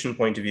relegation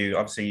point of view,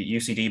 obviously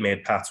UCD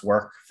made Pats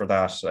work for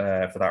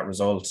that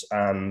result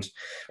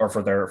or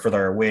for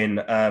their win.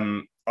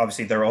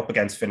 Obviously they're up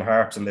against Finn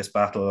Harps in this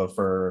battle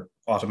for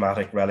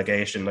automatic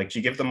relegation. Like, do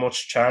you give them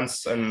much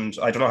chance? And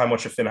I don't know how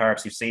much of Finn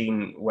Harps you've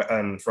seen,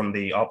 and from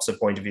the opposite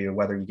point of view,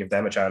 whether you give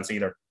them a chance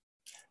either.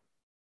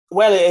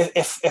 Well,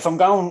 if I'm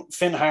going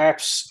Finn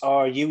Harps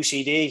or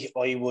UCD,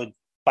 I would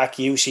back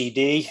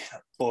UCD.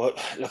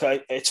 But look,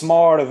 it's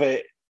more of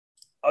a.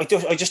 I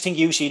just think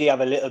UCD have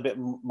a little bit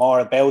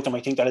more about them.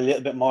 I think they're a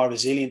little bit more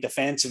resilient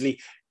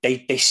defensively.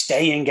 They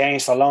stay in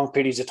games for long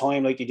periods of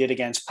time, like they did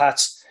against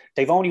Pats.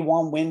 They've only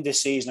one win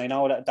this season. I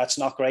know that's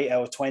not great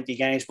out of 20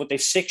 games, but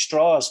they've 6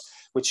 draws,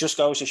 which just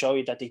goes to show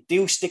you that they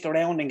do stick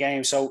around in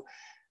games. So,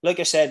 like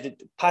I said,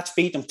 Pats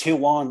beat them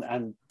 2-1,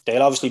 and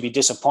they'll obviously be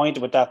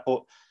disappointed with that.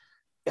 But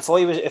if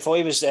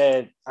I was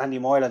Andy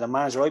Moylan, the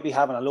manager, I'd be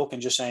having a look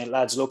and just saying,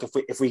 lads, look,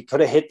 if we could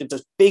have hit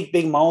the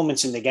big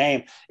moments in the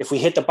game, if we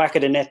hit the back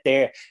of the net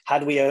there,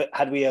 had we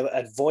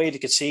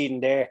avoided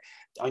conceding there,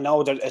 I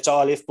know that it's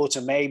all if, buts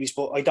and maybes,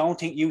 but I don't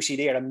think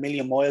UCD are a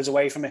million miles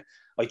away from it.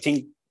 I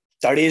think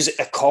there is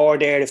a core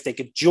there. If they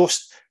could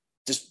just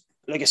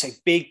like I say,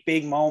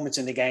 big moments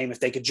in the game, if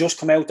they could just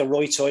come out the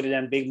right side of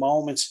them big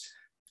moments,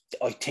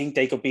 I think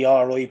they could be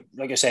all right.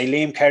 Like I say,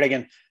 Liam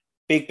Kerrigan,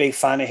 big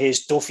fan of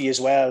his. Duffy as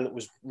well, it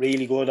was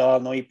really good all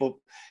night, but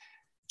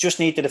just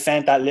need to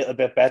defend that a little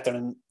bit better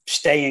and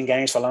stay in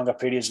games for longer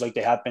periods like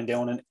they have been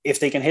doing. And if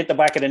they can hit the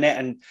back of the net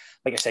and,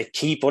 like I say,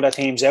 keep other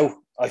teams out,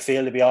 I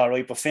feel they'll be all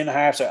right. But Finn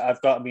Harps,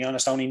 I've got to be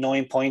honest, only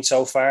 9 points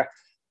so far.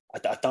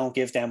 I don't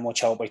give them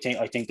much hope. I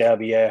think they'll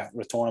be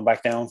returning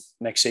back down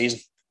next season.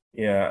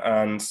 Yeah,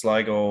 and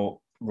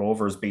Sligo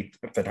Rovers beat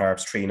Finn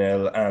Harps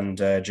 3-0,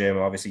 and Jim,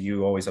 obviously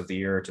you always have the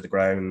ear to the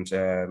ground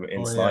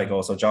in Sligo.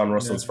 Yeah. So John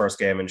Russell's first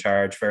game in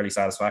charge, fairly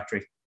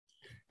satisfactory.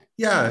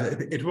 Yeah,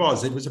 it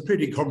was. It was a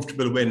pretty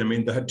comfortable win. I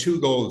mean, they had 2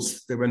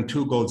 goals. They went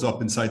 2 goals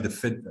up inside the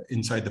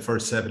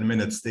first 7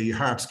 minutes. The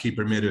Harps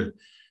keeper made a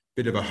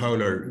bit of a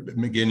howler,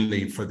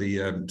 McGinley, for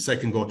the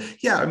second goal.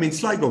 Yeah, I mean,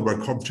 Sligo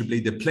were comfortably.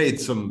 They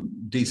played some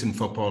decent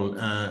football,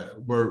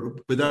 were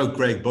without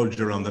Greg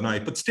Bulger on the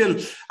night, but still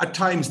at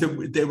times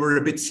they were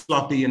a bit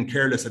sloppy and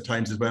careless at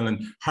times as well.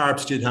 And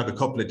Harps did have a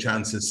couple of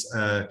chances.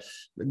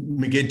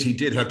 McGinty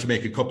did have to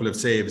make a couple of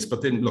saves,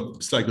 but then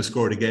look, Sligo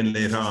scored again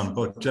later on.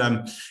 But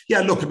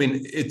yeah, look, I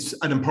mean, it's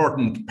an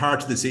important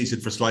part of the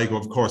season for Sligo,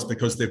 of course,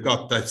 because they've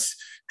got that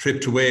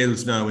trip to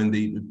Wales now in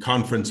the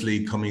Conference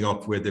League coming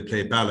up, where they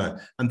play Bala,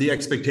 and the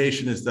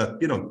expectation is that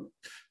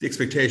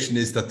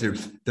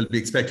they'll be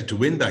expected to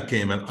win that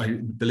game. And I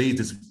believe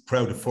there's a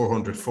crowd of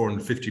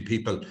 450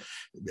 people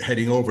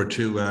heading over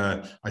to,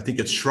 I think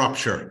it's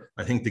Shropshire.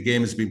 I think the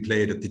game has been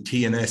played at the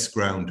TNS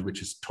ground,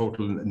 which is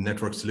Total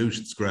Network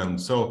Solutions ground.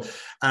 So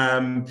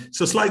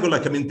Sligo,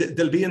 like, I mean,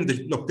 they'll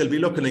be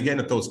looking again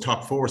at those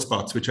top 4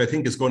 spots, which I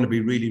think is going to be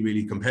really,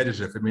 really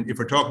competitive. I mean, if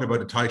we're talking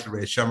about a title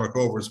race, Shamrock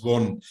Rovers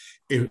 1,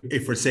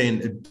 if we're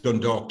saying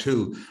Dundalk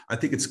 2, I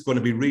think it's going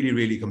to be really,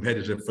 really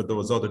competitive for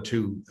those other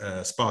 2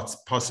 spots.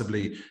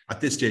 Possibly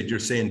at this stage, you're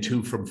saying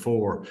 2 from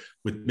 4,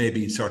 with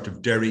maybe sort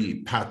of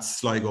Derry, Pats,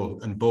 Sligo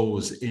and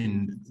Bows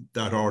in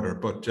that order.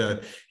 But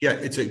yeah,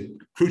 it's a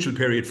crucial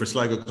period for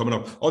Sligo coming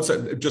up.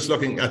 Also, just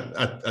looking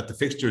at the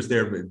fixtures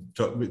there,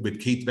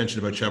 with Keith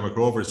mentioned about Shamrock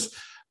Rovers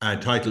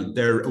title,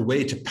 they're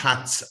away to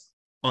Pats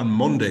on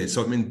Monday.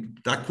 So I mean,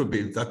 that's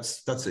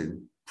a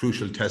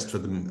crucial test for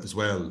them as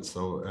well.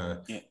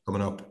 So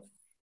coming up.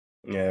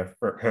 Yeah,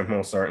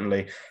 most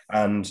certainly.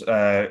 And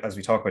as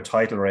we talk about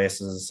title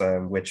races,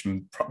 which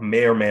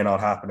may or may not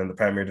happen in the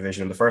Premier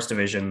Division, in the First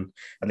Division,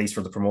 at least for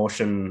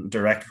the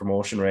direct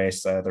promotion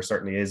race, there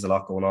certainly is a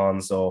lot going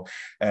on. So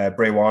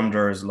Bray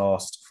Wanderers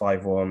lost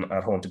 5-1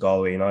 at home to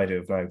Galway United,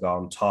 who've now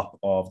gone top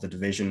of the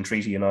division.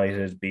 Treaty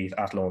United beat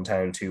Athlone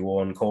Town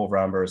 2-1. Cove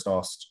Ramblers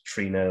lost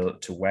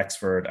 3-0 to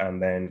Wexford, and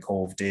then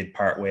Cove did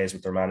part ways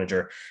with their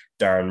manager,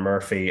 Darren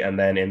Murphy. And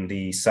then in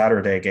the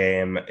Saturday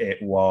game, it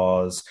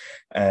was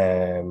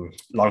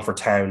Longford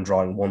Town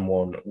drawing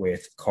 1-1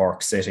 with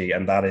Cork City,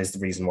 and that is the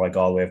reason why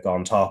Galway have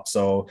gone top.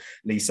 So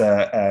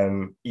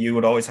Lisa, you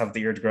would always have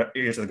the ear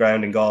to the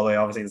ground in Galway.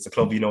 Obviously it's a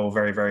club you know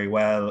very, very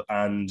well,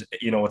 and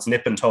it's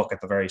nip and tuck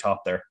at the very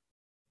top there.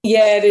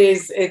 Yeah, it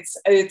is.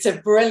 It's a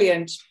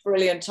brilliant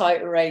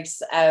title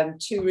race.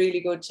 Two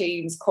really good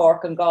teams,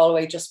 Cork and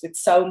Galway, just with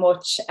so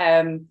much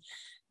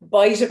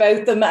bite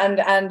about them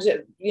and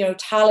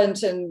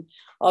talent. And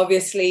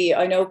obviously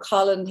I know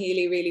Colin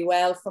Healy really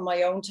well from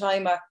my own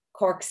time at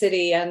Cork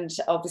City, and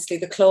obviously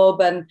the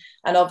club, and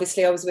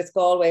obviously I was with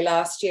Galway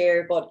last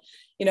year. But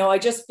I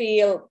just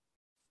feel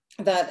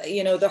that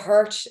the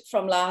hurt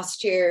from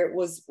last year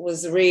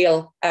was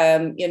real.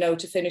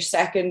 To finish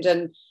second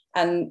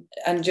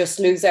and just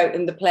lose out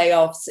in the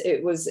playoffs,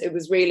 it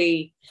was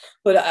really.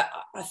 But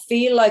I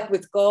feel like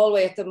with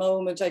Galway at the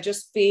moment, I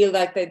just feel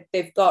like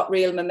they've got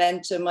real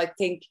momentum. I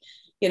think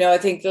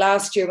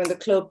last year when the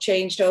club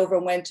changed over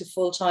and went to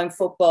full-time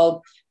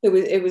football,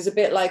 it was a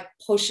bit like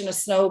pushing a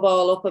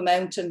snowball up a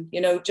mountain,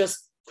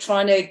 just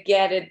trying to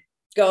get it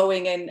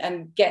going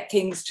and get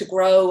things to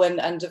grow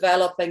and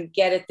develop and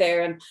get it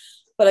there.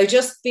 But I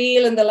just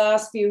feel in the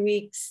last few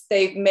weeks,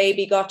 they've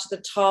maybe got to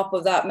the top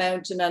of that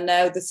mountain, and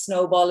now the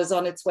snowball is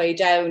on its way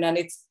down, and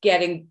it's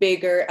getting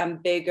bigger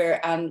and bigger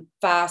and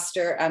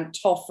faster and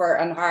tougher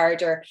and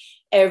harder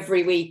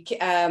every week.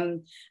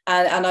 And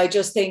I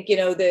just think,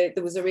 there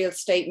was a real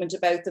statement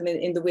about them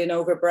in the win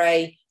over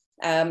Bray.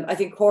 I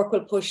think Cork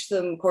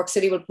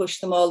City will push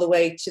them all the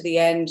way to the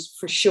end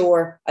for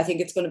sure. I think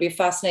it's going to be a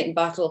fascinating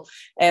battle.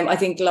 I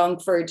think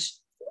Longford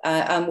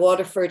and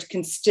Waterford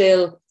can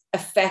still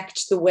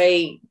affect the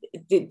way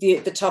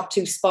the top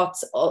two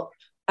spots,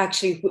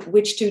 actually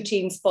which two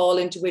teams fall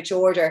into which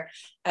order.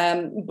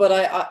 But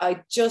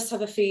I just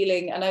have a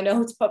feeling, and I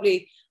know it's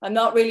probably, I'm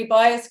not really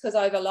biased because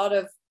I have a lot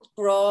of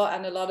bra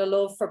and a lot of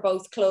love for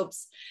both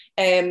clubs,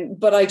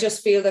 but I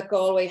just feel that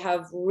Galway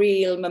have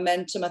real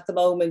momentum at the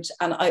moment,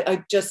 and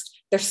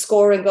they're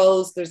scoring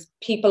goals. There's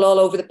people all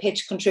over the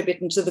pitch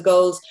contributing to the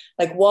goals.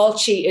 Like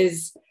Walshy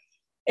is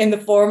in the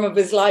form of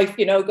his life,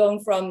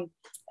 going from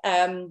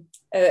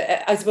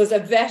I suppose a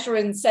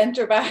veteran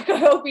centre back, I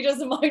hope he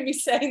doesn't mind me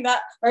saying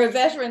that, or a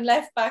veteran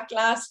left back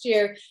last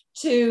year,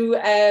 to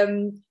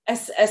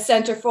a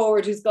centre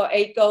forward who's got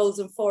 8 goals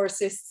and 4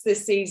 assists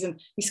this season.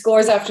 He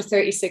scores after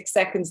 36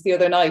 seconds the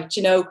other night.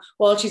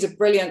 Walshy's a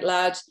brilliant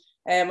lad.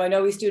 I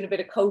know he's doing a bit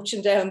of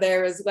coaching down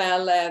there as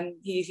well.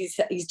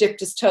 He's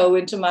dipped his toe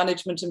into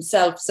management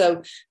himself.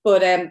 So,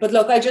 but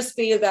look, I just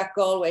feel that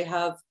Galway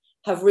have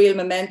real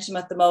momentum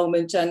at the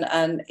moment,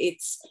 and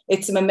it's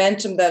a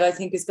momentum that I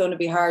think is going to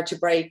be hard to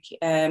break.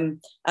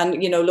 And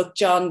look,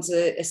 John's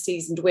a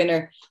seasoned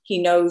winner. He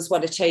knows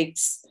what it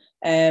takes.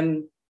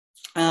 And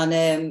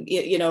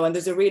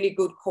there's a really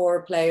good core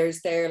of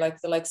players there, like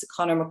the likes of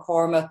Conor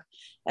McCormack.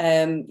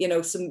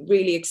 Some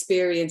really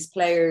experienced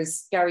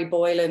players, Gary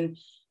Boylan.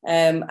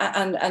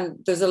 And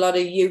there's a lot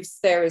of youth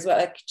there as well,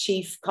 like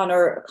Chief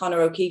Conor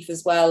O'Keefe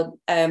as well.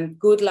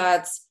 Good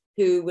lads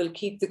who will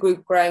keep the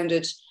group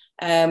grounded.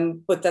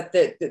 But that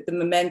the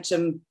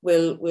momentum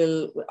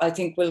will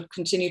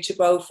continue to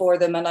grow for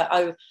them, and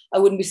I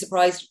wouldn't be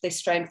surprised if they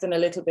strengthen a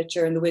little bit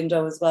during the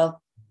window as well.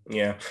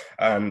 Yeah,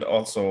 and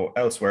also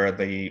elsewhere,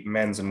 the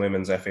men's and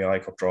women's FAI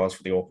Cup draws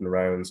for the open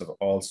rounds have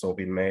also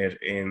been made.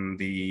 In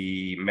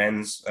the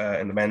men's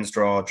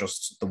draw,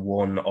 just the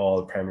one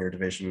all Premier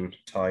Division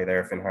tie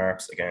there, Finn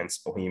Harps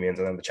against Bohemians,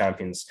 and then the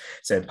champions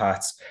St.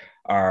 Pat's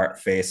are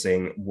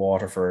facing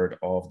Waterford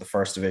of the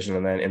First Division.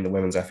 And then in the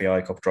Women's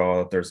FAI Cup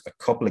draw, there's a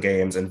couple of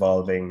games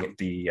involving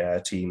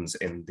the teams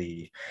in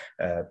the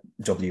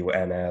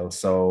WNL.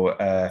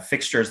 So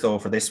fixtures, though,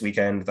 for this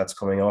weekend that's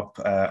coming up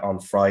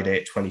on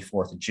Friday,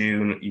 24th of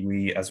June.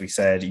 As we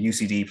said,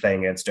 UCD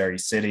playing against Derry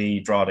City,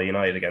 Drogheda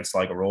United against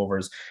Sligo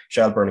Rovers,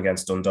 Shelburne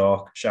against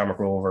Dundalk, Shamrock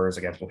Rovers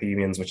against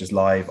Bohemians, which is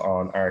live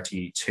on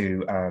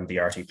RT2 and the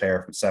RT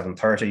Player from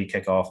 7:30,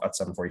 kickoff at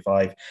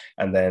 7:45.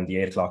 And then the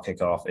 8 o'clock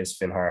kickoff is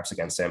Finn Harps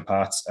against St.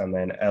 Pat's. And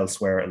then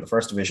elsewhere in the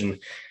First Division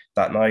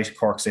that night,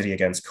 Cork City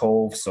against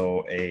Cove,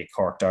 so a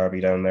Cork derby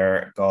down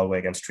there, Galway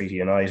against Treaty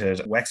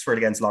United, Wexford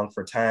against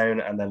Longford Town,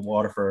 and then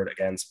Waterford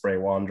against Bray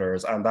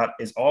Wanderers. And that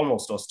is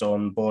almost us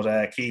done.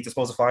 But Keith, I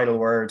suppose a final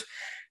word,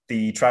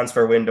 the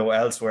transfer window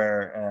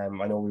elsewhere.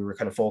 I know we were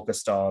kind of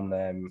focused on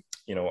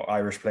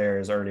Irish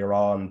players earlier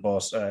on,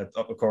 but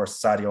of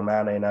course Sadio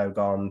Mane now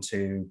gone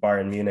to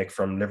Bayern Munich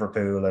from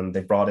Liverpool, and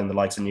they brought in the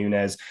likes of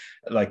Nunez.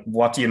 Like,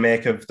 what do you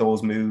make of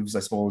those moves? I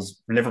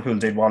suppose Liverpool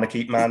did want to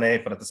keep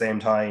Mane, but at the same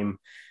time,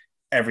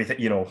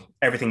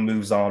 everything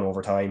moves on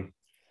over time.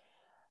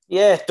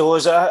 Yeah, it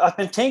does. I've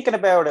been thinking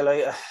about it,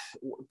 like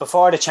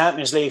before the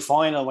Champions League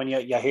final, when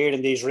you're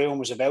hearing these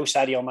rumours about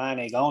Sadio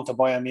Mane going to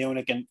Bayern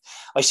Munich, and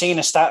I seen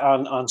a stat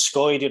on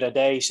Sky the other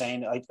day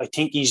saying I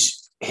think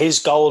his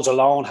goals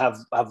alone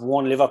have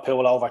won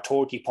Liverpool over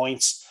 30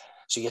 points.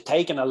 So you're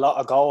taking a lot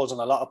of goals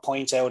and a lot of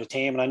points out of the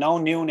team. And I know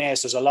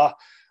Núñez, there's a lot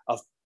of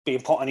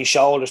being put on his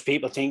shoulders.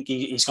 People think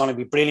he's going to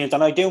be brilliant,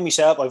 and I do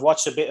myself. I've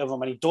watched a bit of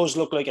him, and he does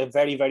look like a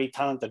very, very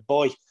talented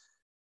boy.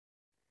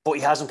 But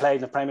he hasn't played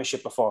in the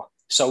Premiership before.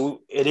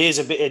 So it is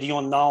a bit of the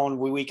unknown.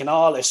 We can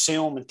all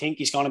assume and think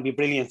he's going to be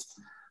brilliant.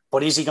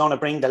 But is he going to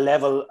bring the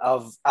level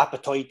of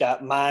appetite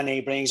that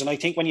Mane brings? And I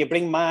think when you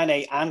bring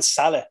Mane and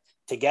Salah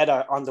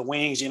together on the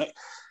wings,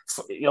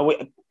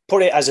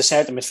 put it as a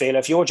centre midfielder.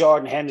 If you're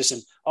Jordan Henderson,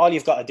 all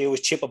you've got to do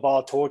is chip a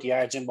ball 30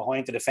 yards in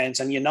behind the defence.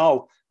 And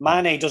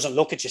Mane doesn't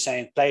look at you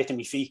saying, play it to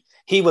me feet.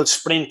 He will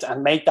sprint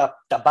and make the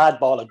bad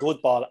ball a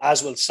good ball,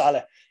 as will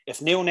Salah. If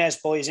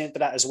Núñez buys into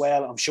that as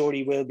well, I'm sure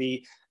he will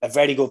be a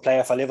very good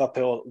player for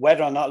Liverpool.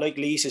 Whether or not, like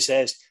Lisa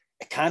says,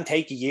 it can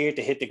take a year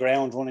to hit the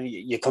ground running.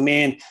 You come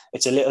in,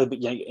 it's a little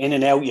bit in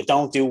and out, you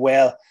don't do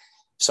well.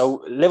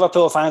 So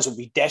Liverpool fans would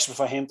be desperate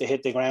for him to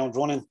hit the ground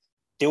running.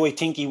 Do I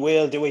think he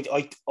will?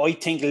 I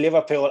think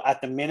Liverpool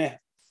at the minute,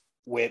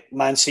 with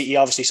Man City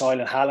obviously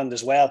signing Haaland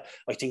as well,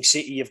 I think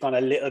City have gone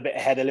a little bit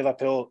ahead of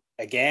Liverpool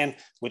again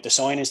with the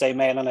signings they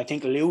made. And I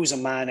think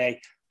losing Mane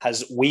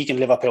has weakened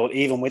Liverpool,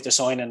 even with the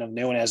signing of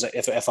Núñez,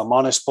 if I'm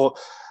honest. But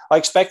I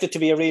expect it to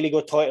be a really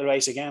good title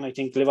race again. I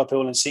think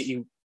Liverpool and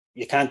City,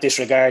 you can't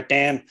disregard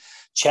them.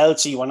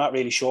 Chelsea, we're not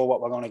really sure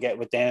what we're going to get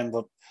with them.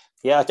 But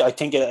yeah, I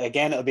think,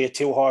 it'll be a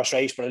two-horse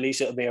race, but at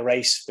least it'll be a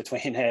race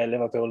between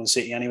Liverpool and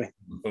City anyway.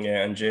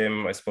 Yeah, and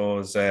Jim, I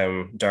suppose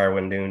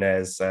Darwin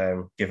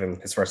Núñez,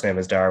 given his first name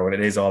is Darwin,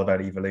 it is all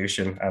about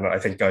evolution. And I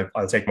think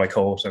I'll take my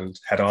coat and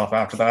head off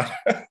after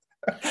that.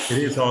 It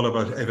is all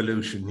about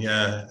evolution,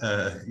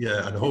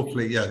 and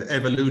hopefully,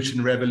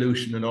 evolution,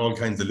 revolution, and all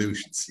kinds of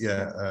illusions,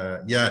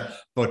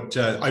 But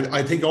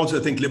I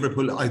think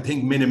Liverpool. I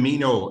think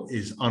Minamino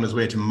is on his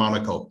way to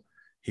Monaco.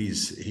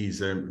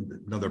 He's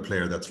another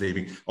player that's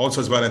leaving.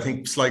 Also, as well, I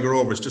think Sligo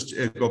Rovers. Just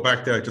go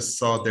back there. I just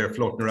saw it there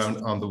floating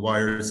around on the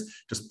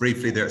wires. Just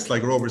briefly, there,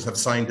 Sligo Rovers have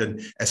signed an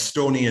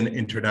Estonian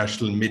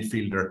international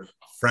midfielder,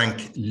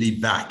 Frank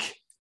Liivak,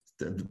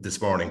 this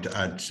morning to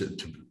add to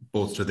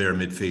both to their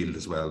midfield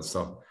as well.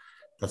 So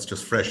that's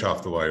just fresh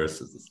off the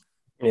wires.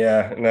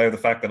 Yeah, now the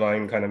fact that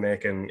I'm kind of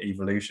making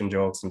evolution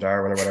jokes and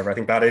Darwin or whatever, I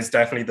think that is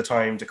definitely the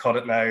time to cut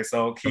it now.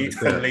 So Keith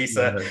and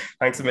Lisa,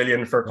 thanks a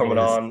million for coming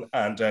on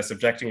and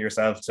subjecting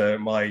yourself to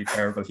my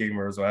terrible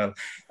humour as well.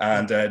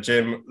 And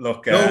Jim,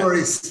 look, no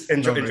worries.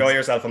 Enjoy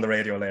yourself on the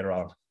radio later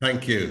on.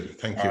 Thank you.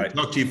 All right.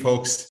 Talk to you,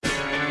 folks.